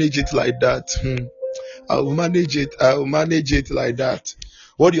me manage it like that. I will manage it like that.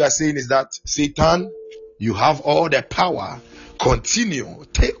 What you are saying is that, Satan, you have all the power. Continue,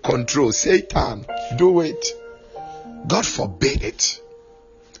 take control. Satan, do it. God forbid it.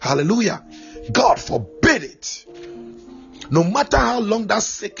 Hallelujah. God forbid it. No matter how long that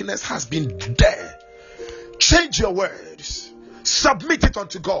sickness has been there, change your words. Submit it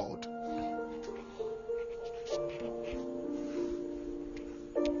unto God.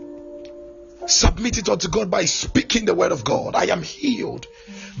 Submit it unto God by speaking the word of God. I am healed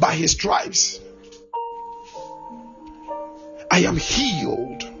by his stripes. I am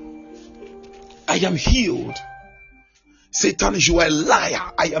healed. I am healed. Satan, you are a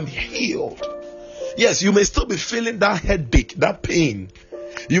liar. I am healed. Yes, you may still be feeling that headache, that pain.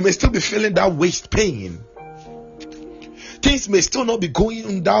 You may still be feeling that waist pain. Things may still not be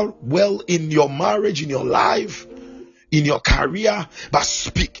going down well in your marriage, in your life, in your career, but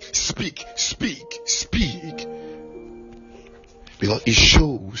speak. Because it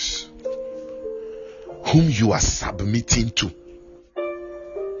shows whom you are submitting to.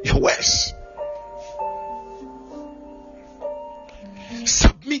 Your words.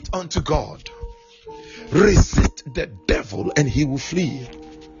 Submit unto God. Resist the devil and he will flee.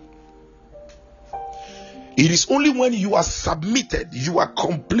 It is only when you are submitted, you are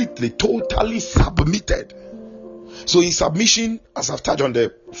completely, totally submitted. So in submission, as I've touched on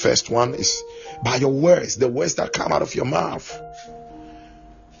the first one, is by your words, the words that come out of your mouth.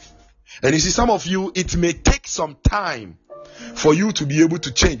 And you see, some of you, it may take some time for you to be able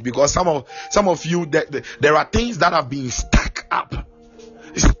to change, because some of you, there are things that have been stuck up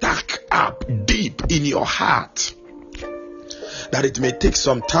deep in your heart, that it may take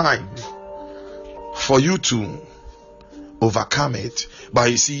some time for you to overcome it.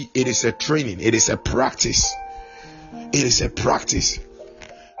 But you see, it is a training, it is a practice. It is a practice.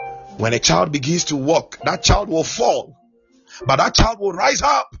 When a child begins to walk, that child will fall, but that child will rise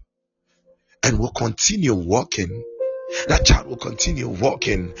up and will continue walking. That child will continue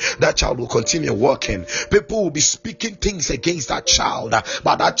walking. That child will continue walking. People will be speaking things against that child,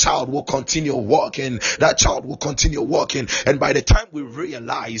 but that child will continue walking. That child will continue walking. And by the time we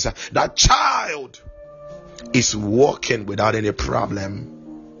realize that child is walking without any problem,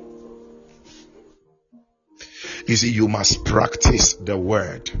 you see, you must practice the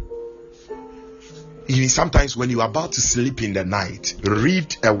word. Sometimes when you are about to sleep in the night,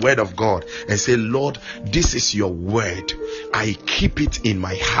 read a word of God and say, Lord, this is your word. I keep it in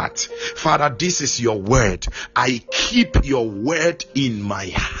my heart. Father, this is your word. I keep your word in my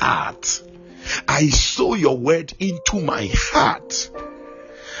heart. I sow your word into my heart.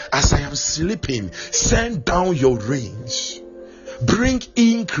 As I am sleeping, send down your rains. Bring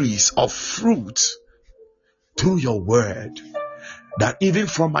increase of fruit through your word, that even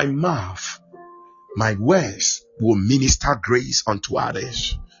from my mouth, my words will minister grace unto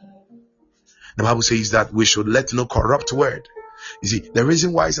others. The Bible says that we should let no corrupt word. You see, the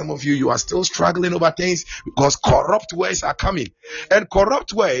reason why some of you are still struggling over things, because corrupt words are coming, and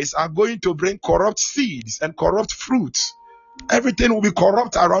corrupt words are going to bring corrupt seeds and corrupt fruits. Everything will be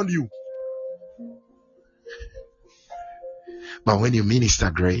corrupt around you. But when you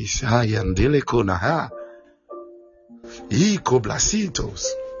minister grace, I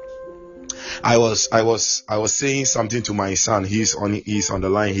was saying something to my son. He's on the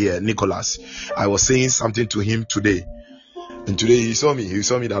line here, Nicholas. I was saying something to him today, and today he saw me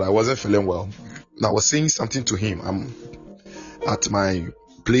that I wasn't feeling well. And I was saying something to him. I'm at my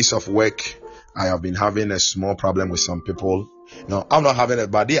place of work. I have been having a small problem with some people. No, I'm not having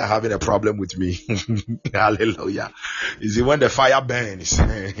it, but they are having a problem with me. Hallelujah. You see, when the fire burns,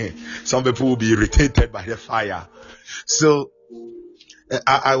 some people will be irritated by the fire. So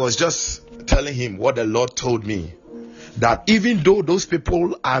I was just telling him what the Lord told me, that even though those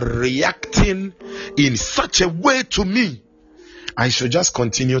people are reacting in such a way to me, I should just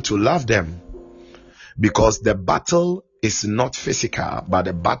continue to love them, because the battle is not physical, but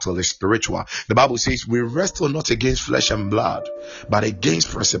the battle is spiritual. The Bible says we wrestle not against flesh and blood, but against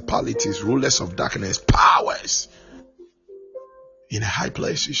principalities, rulers of darkness, powers in high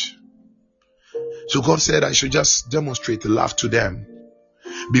places. So God said I should just demonstrate love to them,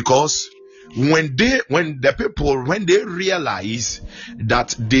 because when they realize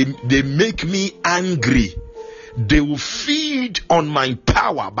that they make me angry, they will feed on my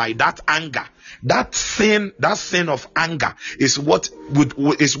power by that anger. That sin of anger is what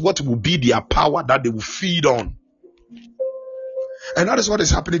will be their power that they will feed on. And that is what is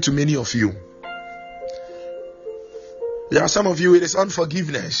happening to many of you. There are some of you, it is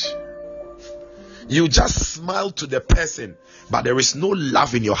unforgiveness. You just smile to the person, but there is no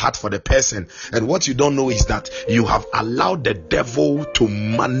love in your heart for the person. And what you don't know is that you have allowed the devil to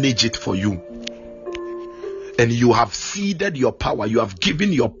manage it for you. And you have ceded your power. You have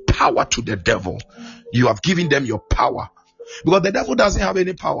given your power to the devil. You have given them your power. Because the devil doesn't have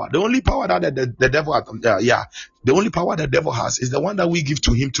any power. The only power that the devil the only power the devil has is the one that we give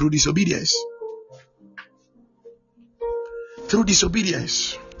to him through disobedience. Through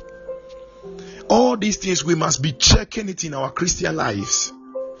disobedience. All these things, we must be checking it in our Christian lives.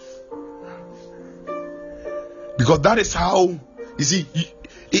 Because that is how, you see,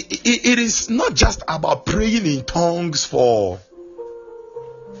 it is not just about praying in tongues for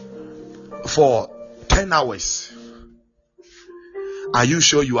 10 hours. Are you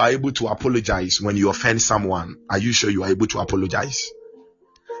sure you are able to apologize when you offend someone? Are you sure you are able to apologize?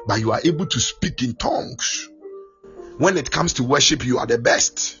 But you are able to speak in tongues. When it comes to worship, you are the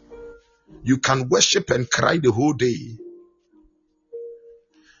best. You can worship and cry the whole day.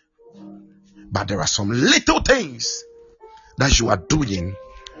 But there are some little things that you are doing,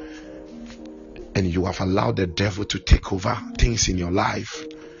 and you have allowed the devil to take over things in your life,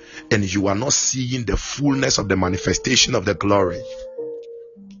 and you are not seeing the fullness of the manifestation of the glory.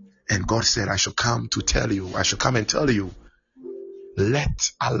 And God said, I should come and tell you,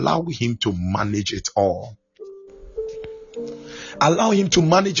 allow him to manage it all. Allow him to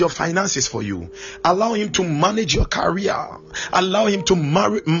manage your finances for you. Allow him to manage your career. Allow him to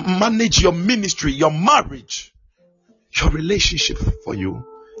manage your ministry, your marriage, your relationship for you.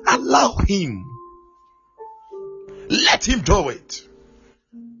 Allow him. Let him do it.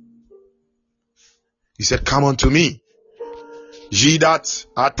 He said, come unto me, ye that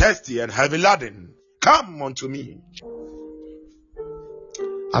are thirsty and heavy laden. Come unto me.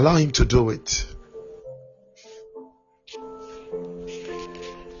 Allow him to do it.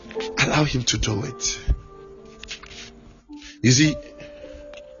 Allow him to do it. You see,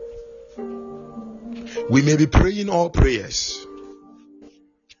 we may be praying all prayers,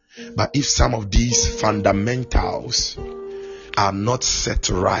 but if some of these fundamentals are not set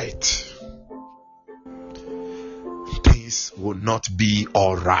right, things will not be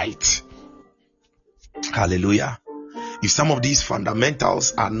all right. Hallelujah. If some of these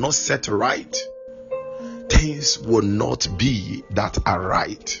fundamentals are not set right, things will not be that are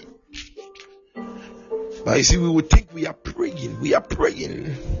right. But you see, we would think we are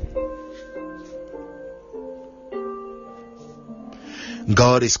praying.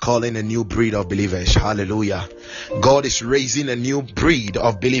 God is calling a new breed of believers. Hallelujah. God is raising a new breed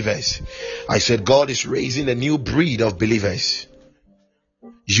of believers. I said, God is raising a new breed of believers.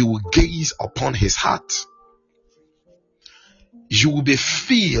 You will gaze upon his heart. You will be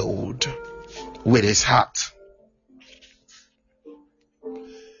filled with his heart.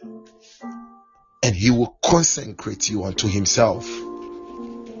 And he will consecrate you unto himself.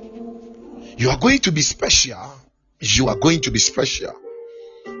 You are going to be special. You are going to be special.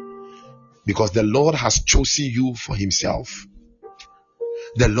 Because the Lord has chosen you for himself.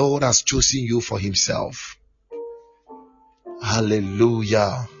 The Lord has chosen you for himself.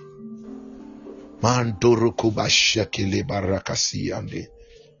 Hallelujah. I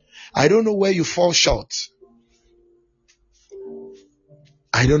don't know where you fall short.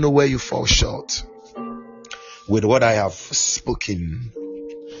 I don't know where you fall short with what I have spoken.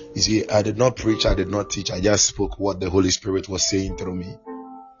 You see, I did not preach, I did not teach. I just spoke what the Holy Spirit was saying through me.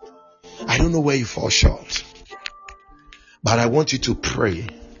 I don't know where you fall short, but I want you to pray.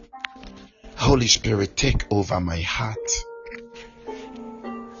 Holy Spirit, take over my heart.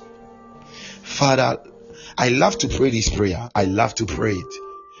 Father, I love to pray this prayer. I love to pray it.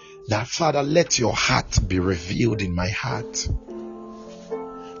 That, Father, let your heart be revealed in my heart.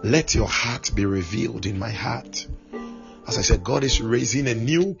 Let your heart be revealed in my heart. As I said, God is raising a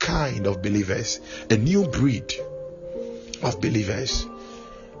new kind of believers, a new breed of believers.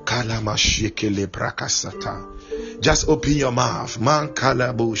 Just open your mouth. Man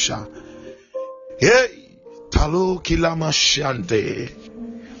kalabusha. Hey, talo kilamashante.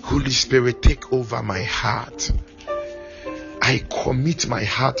 Holy Spirit, take over my heart. I commit my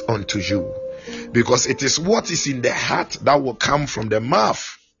heart unto you, because it is what is in the heart that will come from the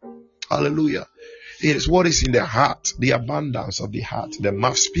mouth. Hallelujah. It is what is in the heart, the abundance of the heart. The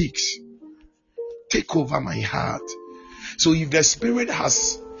mouth speaks. Take over my heart. So if the Spirit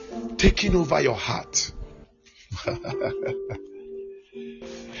has taken over your heart,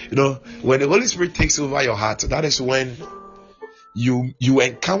 when the Holy Spirit takes over your heart, that is when you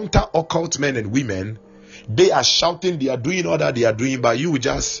encounter occult men and women. They are shouting, they are doing all that they are doing, but you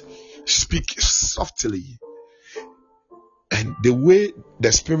just speak softly. And the way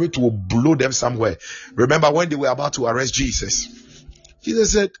the Spirit will blow them somewhere. Remember when they were about to arrest Jesus?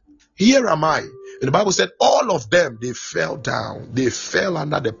 Jesus said, "Here am I." And the Bible said, all of them, they fell down. They fell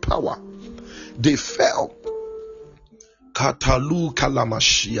under the power. They fell. Katalu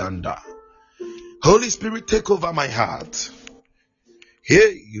kalamashianda. Holy Spirit, take over my heart.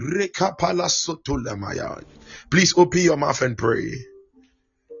 Hey, rekapala sotolamaya. Please open your mouth and pray.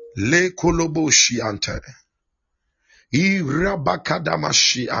 Le kolobo shiante.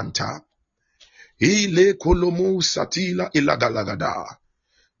 Irabakadamashi anta. Ile kolomu satila ilagalagada.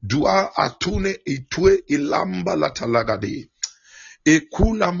 Dua atune itwe ilamba latalagadi.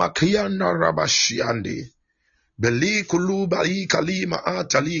 Ekula makiana rabashiande. Beli kuluba ikalima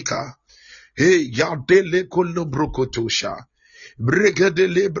atalika. Hey, yadele kolobrokotosha. Bregede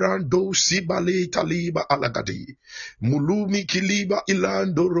lebrando sibale taliba alagadi. Mulumi kiliba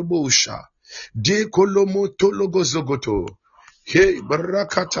ilando robosha. De kolomo tologo zogoto. Hey,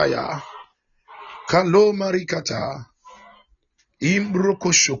 barakataya. Kalo marikata.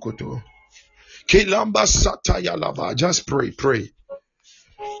 Imbroko shokoto. Kelamba sataya lava. Just pray.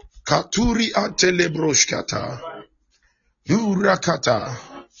 Katuri antelebroshkata. Urakata.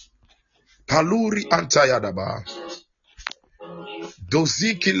 Paluri antayadaba.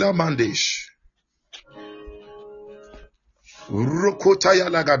 Dozikila mandesh. Rokotaya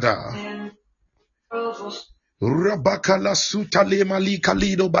lagada. Rabakala sutale malika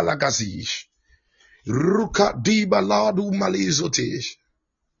lido balagazish. Ruka di baladu malizotish.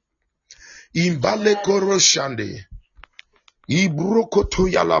 Imbale koroshande. Ibrokoto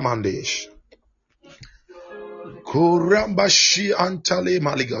yalamandesh. Korambashi antale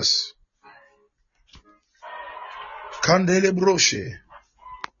maligas. Kandele broshe.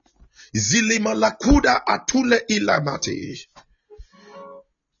 Zilima lakuda atule ilamate.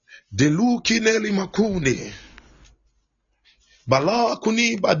 Delu kineli makune. Bala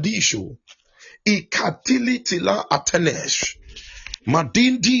kuni badisho. Ikatili tila atenesh.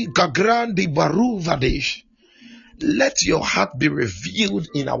 Madindi gagrandi baruvadesh. Let your heart be revealed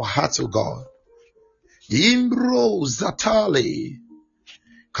in our hearts, O God. Imbro zatale.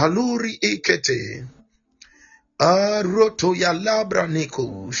 Kaluri ekete. Aroto ya labra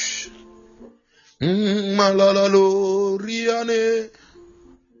nikush. Malalalo riane.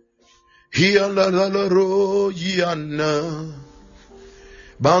 Hialalalo yana.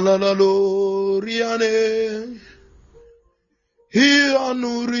 Balalalo riane.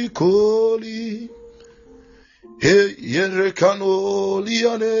 Hianuri koli. He yerekano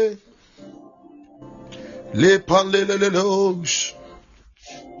liane. Le palelelos.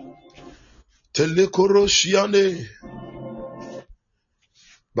 Telekoroshiane.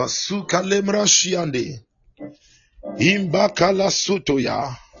 Basuka lemrashiande. Imbakala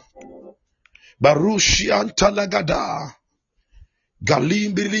sutoya. Barushian talagada.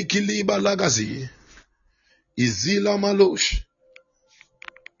 Galimbili kiliba lagazi. Izila malosh.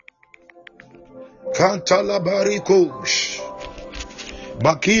 Kantala barikosh.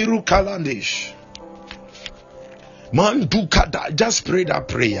 Bakiru kalandish. Mandukada. Just pray that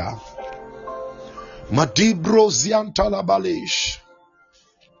prayer. Madibro ziantala balish.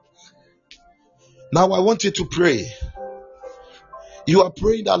 Now I want you to pray. You are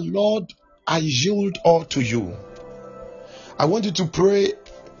praying that, Lord, I yield all to you. I want you to pray,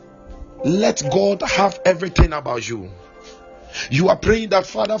 let God have everything about you. You are praying that,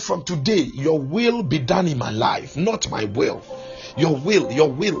 Father, from today, your will be done in my life, not my will. Your will, your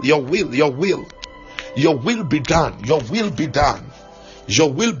will, your will, your will. Your will be done. Your will be done.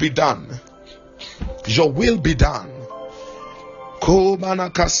 Your will be done. Your will be done.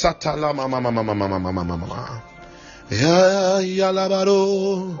 Komanaka satala mama mama mama mama mama mama. Ya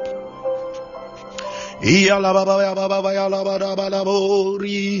labaro. Ya lababa ya baba ya labara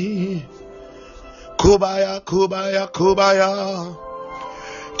balabori. Kubaya kubaya kubaya.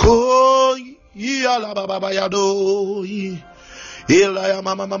 Ko ya lababa ya do. Ila ya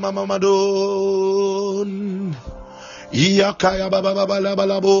mama mama mama do. Ya kaya baba baba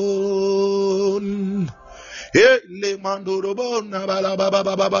balabon. Le mandoro bona bala baba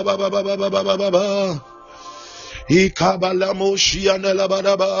baba baba baba baba baba. Ikabala moshiana la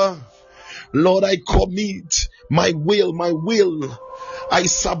badaba. Lord, I commit my will, my will. I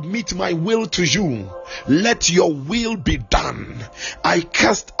submit my will to you. Let your will be done. I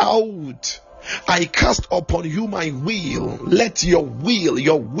cast upon you my will. Let your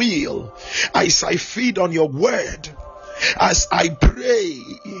will, as I feed on your word, as I pray,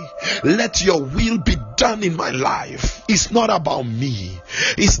 let your will be done in my life. It's not about me,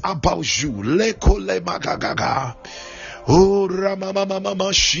 it's about you. Lekole magagaga. Oh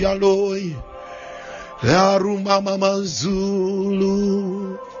ramamamama shialoi. Larumamama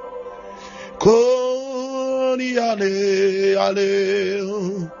zulu. Koni ale ale.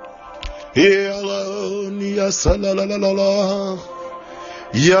 Yalani yasalalala.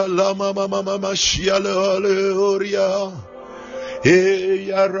 Yala mama mama shiala ale oria.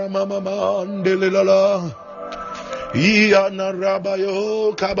 Ya ramamama ndelala. Yana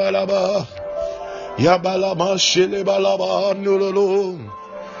rabayo kabalaba. Yabalama shele balaba nulolo.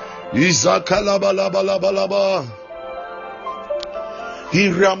 Izakala balaba balaba.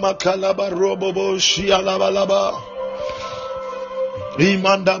 Irama kalaba robobo shiala balaba.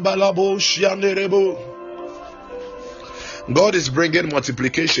 Imanda balabo shianerebo. God is bringing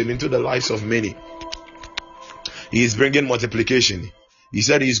multiplication into the lives of many. He is bringing multiplication. He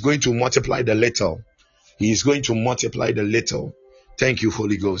said he is going to multiply the little. He is going to multiply the little. Thank you,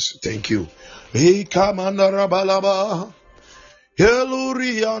 Holy Ghost. Thank you. Hey, kamandara balaba.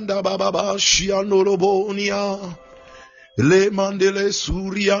 Helurianda bababa shianolobonia. Le mandele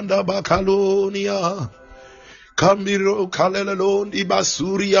surianda bakalonia. Kambiro kalelelon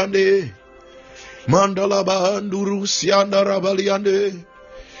ibasuriande. Mandala banduru sianda rabaliande.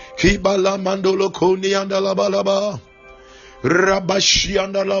 Kibala mandolo konianda labalaba.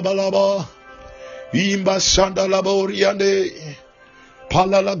 Rabashianda labalaba. Imba sanda laboriande.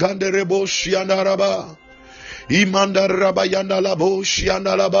 Palalagande rebo shianda raba. Imanda rabayanda labo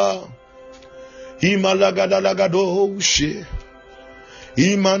shianda laba. Imalagada lagadoshi.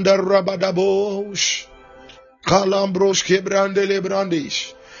 Imanda rabadabosh. Kalambros kebrandele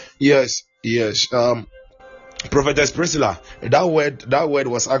brandish. Yes. Prophetess Priscilla, that word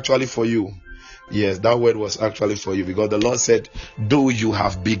was actually for you. Yes, that word was actually for you, because the Lord said, though you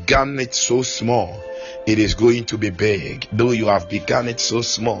have begun it so small, it is going to be big. Though you have begun it so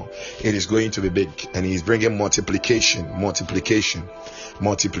small, it is going to be big. And He is bringing multiplication.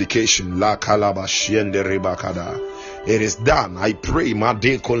 La kalabashiende rebakada. It is done. I pray.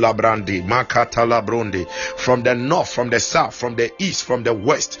 Madeko labrande, makata labronde, from the north, from the south, from the east, from the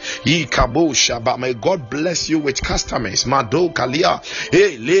west. Ikabosha, but may God bless you with customers. Mado kalia,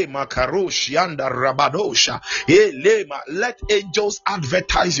 le makarosh yanda rabadosha, le ma. Let angels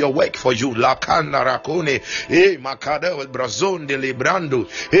advertise your work for you. Lakana rakone, makada brazonde librando,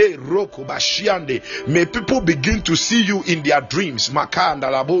 roku bashiande. May people begin to see you in their dreams.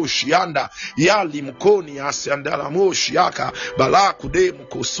 Makanda labosh yanda, yali mkoni asandalamo. In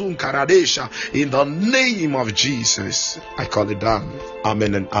the name of Jesus, I call it done.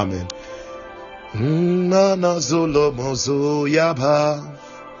 Amen and amen.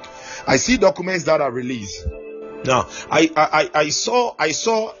 I see documents that are released. Now, I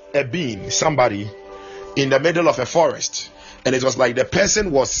saw a being, somebody in the middle of a forest, and it was like the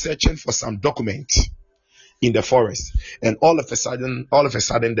person was searching for some document in the forest, and all of a sudden,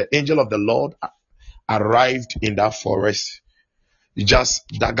 the angel of the Lord arrived in that forest, just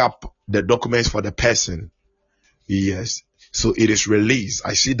dug up the documents for the person. Yes, so it is released.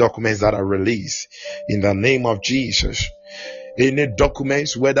 I see documents that are released in the name of Jesus. Any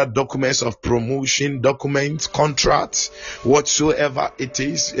documents, whether documents of promotion, documents, contracts, whatsoever it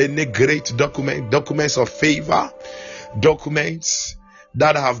is, any great documents of favor, documents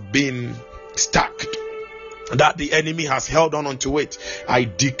that have been stacked, that the enemy has held on onto it, I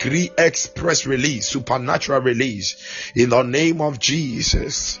decree express release, supernatural release in the name of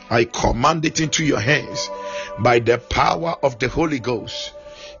Jesus. I command it into your hands by the power of the Holy Ghost,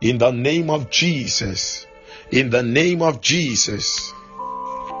 in the name of Jesus. In the name of Jesus.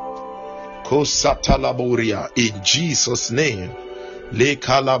 Kosatalaboria, in Jesus' name. Le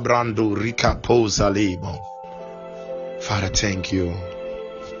calabrando ricaposa lebo. Father, thank you.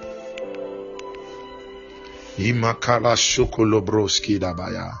 Imakala shukulobroski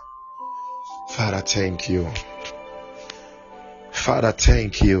dabaya. Father, thank you. Father,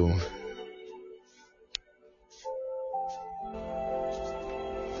 thank you.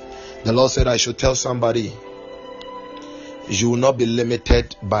 The Lord said I should tell somebody, you will not be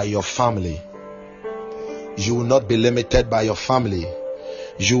limited by your family. You will not be limited by your family.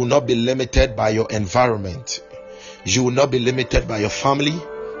 You will not be limited by your environment. You will not be limited by your family.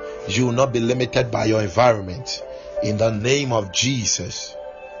 You will not be limited by your environment. In the name of Jesus.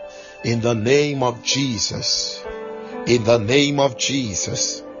 In the name of Jesus. In the name of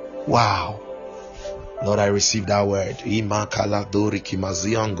Jesus. Wow. Lord, I receive that word. Imakaladori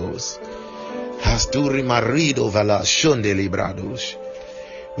kimaziangos. Hasturi marido vala shonde librados.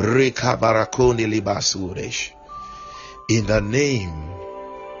 Rekabarakoni libasuresh. In the name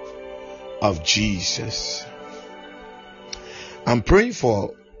of Jesus. I'm praying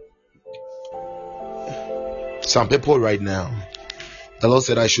for some people right now. The Lord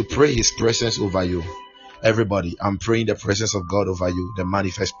said I should pray His presence over you. Everybody, I'm praying the presence of God over you. The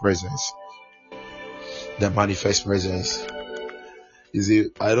manifest presence. The manifest presence. You see,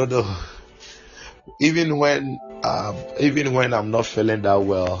 I don't know. Even when I'm not feeling that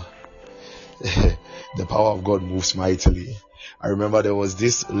well, the power of God moves mightily. I remember there was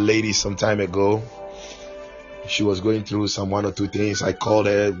this lady some time ago. She was going through some one or two things. I called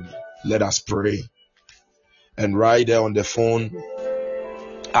her, let us pray. And right there on the phone,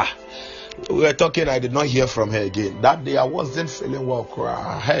 we were talking. I did not hear from her again. That day I wasn't feeling well.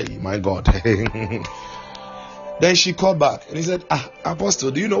 Hey, my God. Then she called back and he said,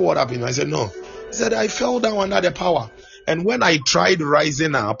 Apostle, do you know what happened? I said, no. He said, I fell down under the power. And when I tried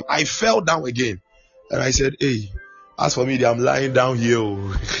rising up, I fell down again. And I said, hey, as for me, I'm lying down here.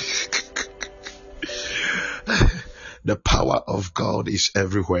 The power of God is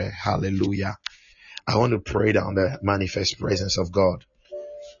everywhere. Hallelujah. I want to pray down the manifest presence of God.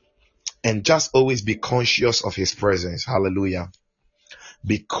 And just always be conscious of His presence. Hallelujah.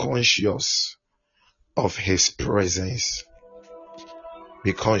 Be conscious of His presence.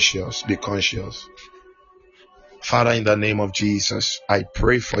 Be conscious. Be conscious. Father, in the name of Jesus, I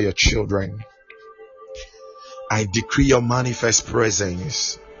pray for your children. I decree your manifest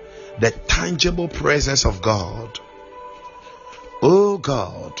presence, the tangible presence of God. Oh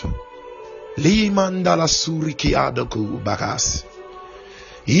God, Limandala suriki adoku bagas.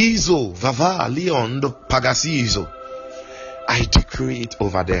 Izo vava leondo pagasizo. I decree it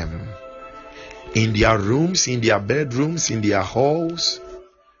over them. In their rooms, in their bedrooms, in their halls,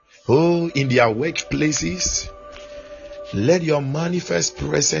 in their workplaces. Let your manifest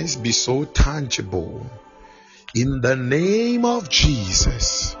presence be so tangible. In the name of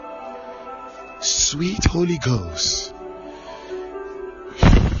Jesus. Sweet Holy Ghost.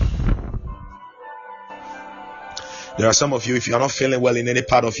 There are some of you, if you are not feeling well in any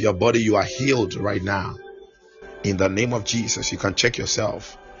part of your body, you are healed right now. In the name of Jesus, you can check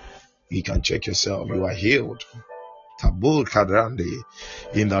yourself. You can check yourself. You are healed. Tabul Kadrandi.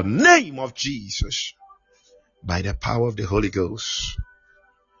 In the name of Jesus, by the power of the Holy Ghost.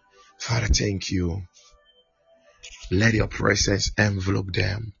 Father, thank you. Let your presence envelop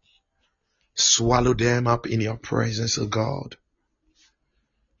them. Swallow them up in your presence, O God.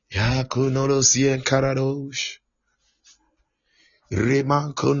 Yakunolosien Karadosh.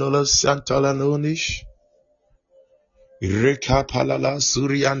 Reman Konolos Santalanonish. Rekapalala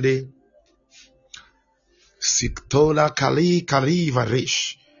Suriande. Siktola Kali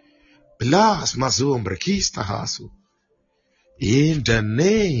Kalivarish. Blas Mazum Brekista Hasu. In the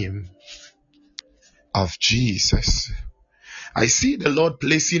name of Jesus. I see the Lord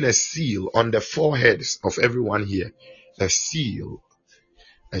placing a seal on the foreheads of everyone here. A seal,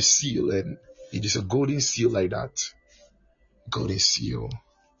 and it is a golden seal like that. Golden seal.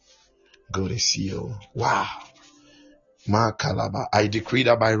 Wow. Makalaba. I decree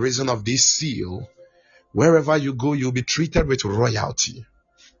that by reason of this seal, wherever you go, you'll be treated with royalty.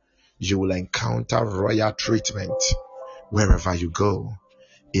 You will encounter royal treatment wherever you go.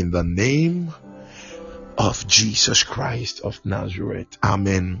 In the name of Jesus Christ of Nazareth.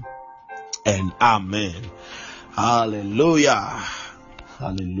 Amen and amen. Hallelujah.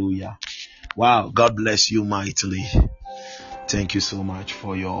 Hallelujah. Wow. God bless you mightily. Thank you so much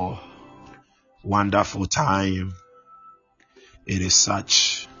for your wonderful time. It is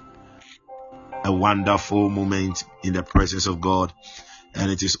such a wonderful moment in the presence of God,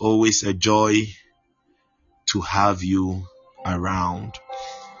 and it is always a joy to have you around.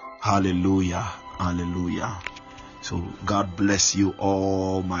 Hallelujah. Hallelujah. So God bless you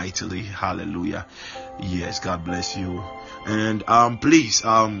all mightily. Hallelujah. Yes, God bless you. And please,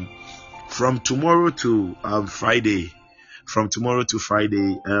 from tomorrow to Friday,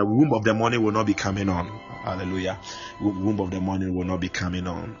 Womb of the Morning will not be coming on. Hallelujah. Womb of the Morning will not be coming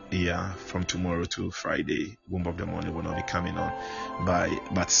on. Yeah, from tomorrow to Friday, Womb of the Morning will not be coming on.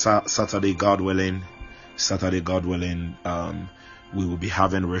 But Saturday, God willing, we will be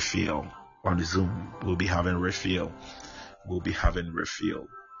having refill on Zoom. We'll be having refill. In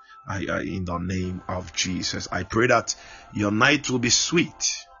the name of Jesus, I pray that your night will be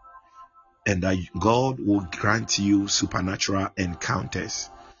sweet, and that God will grant you supernatural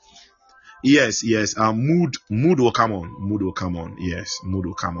encounters. Yes. Mood will come on. Yes, mood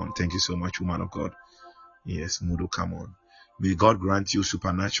will come on. Thank you so much, woman of God. Yes, mood will come on. May God grant you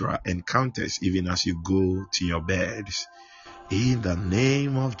supernatural encounters even as you go to your beds. In the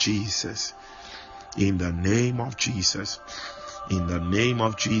name of Jesus. In the name of Jesus. In the name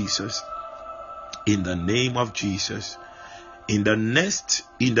of Jesus. In the name of Jesus. In the next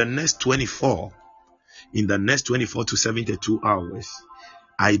 24 to 72 hours,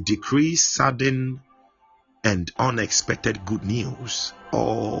 I decree sudden and unexpected good news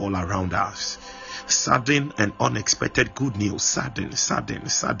all around us. Sudden and unexpected good news. Sudden.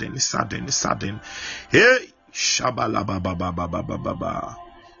 Hey, shabalababababababa.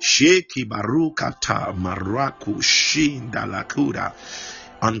 Sheki barukata maraku shindalakuda.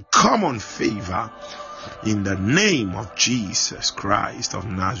 Uncommon favor in the name of Jesus Christ of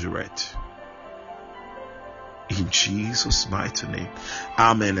Nazareth. In Jesus' mighty name.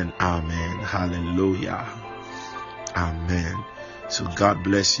 Amen and amen. Hallelujah. Amen. So God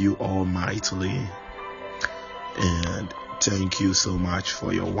bless you all mightily. And thank you so much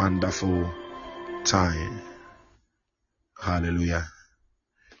for your wonderful time. Hallelujah.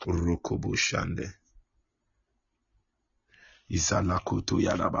 Rokobushande. Izalakutu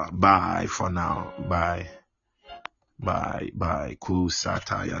yalaba. Bye for now. Bye.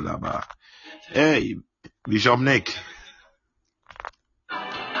 Kusata yalaba. Hey, Bishop Nick.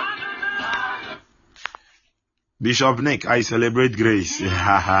 I celebrate grace.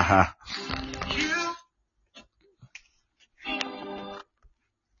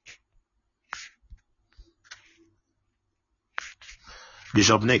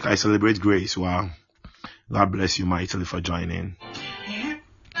 Bishop Nick, I celebrate grace. Wow. God bless you mightily for joining.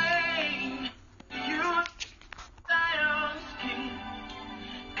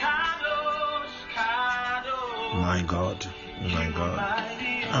 My God.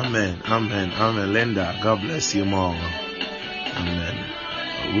 Amen. Linda, God bless you more. Amen.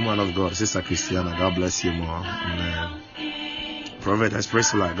 Woman of God, Sister Christiana, God bless you more. Amen. Prophet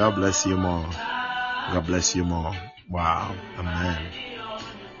Espresso, God bless you more. Wow. Amen.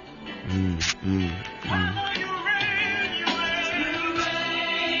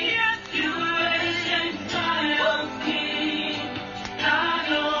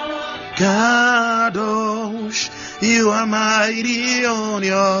 Kadosh, you are mighty on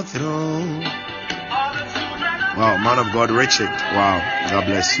your throne. Wow, man of God, Richard. Wow, God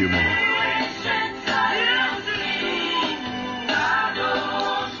bless you, man.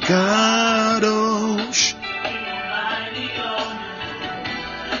 Kadosh.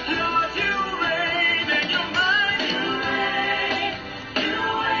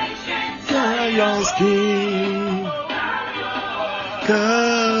 Zion's King.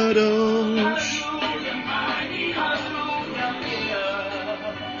 Kadosh.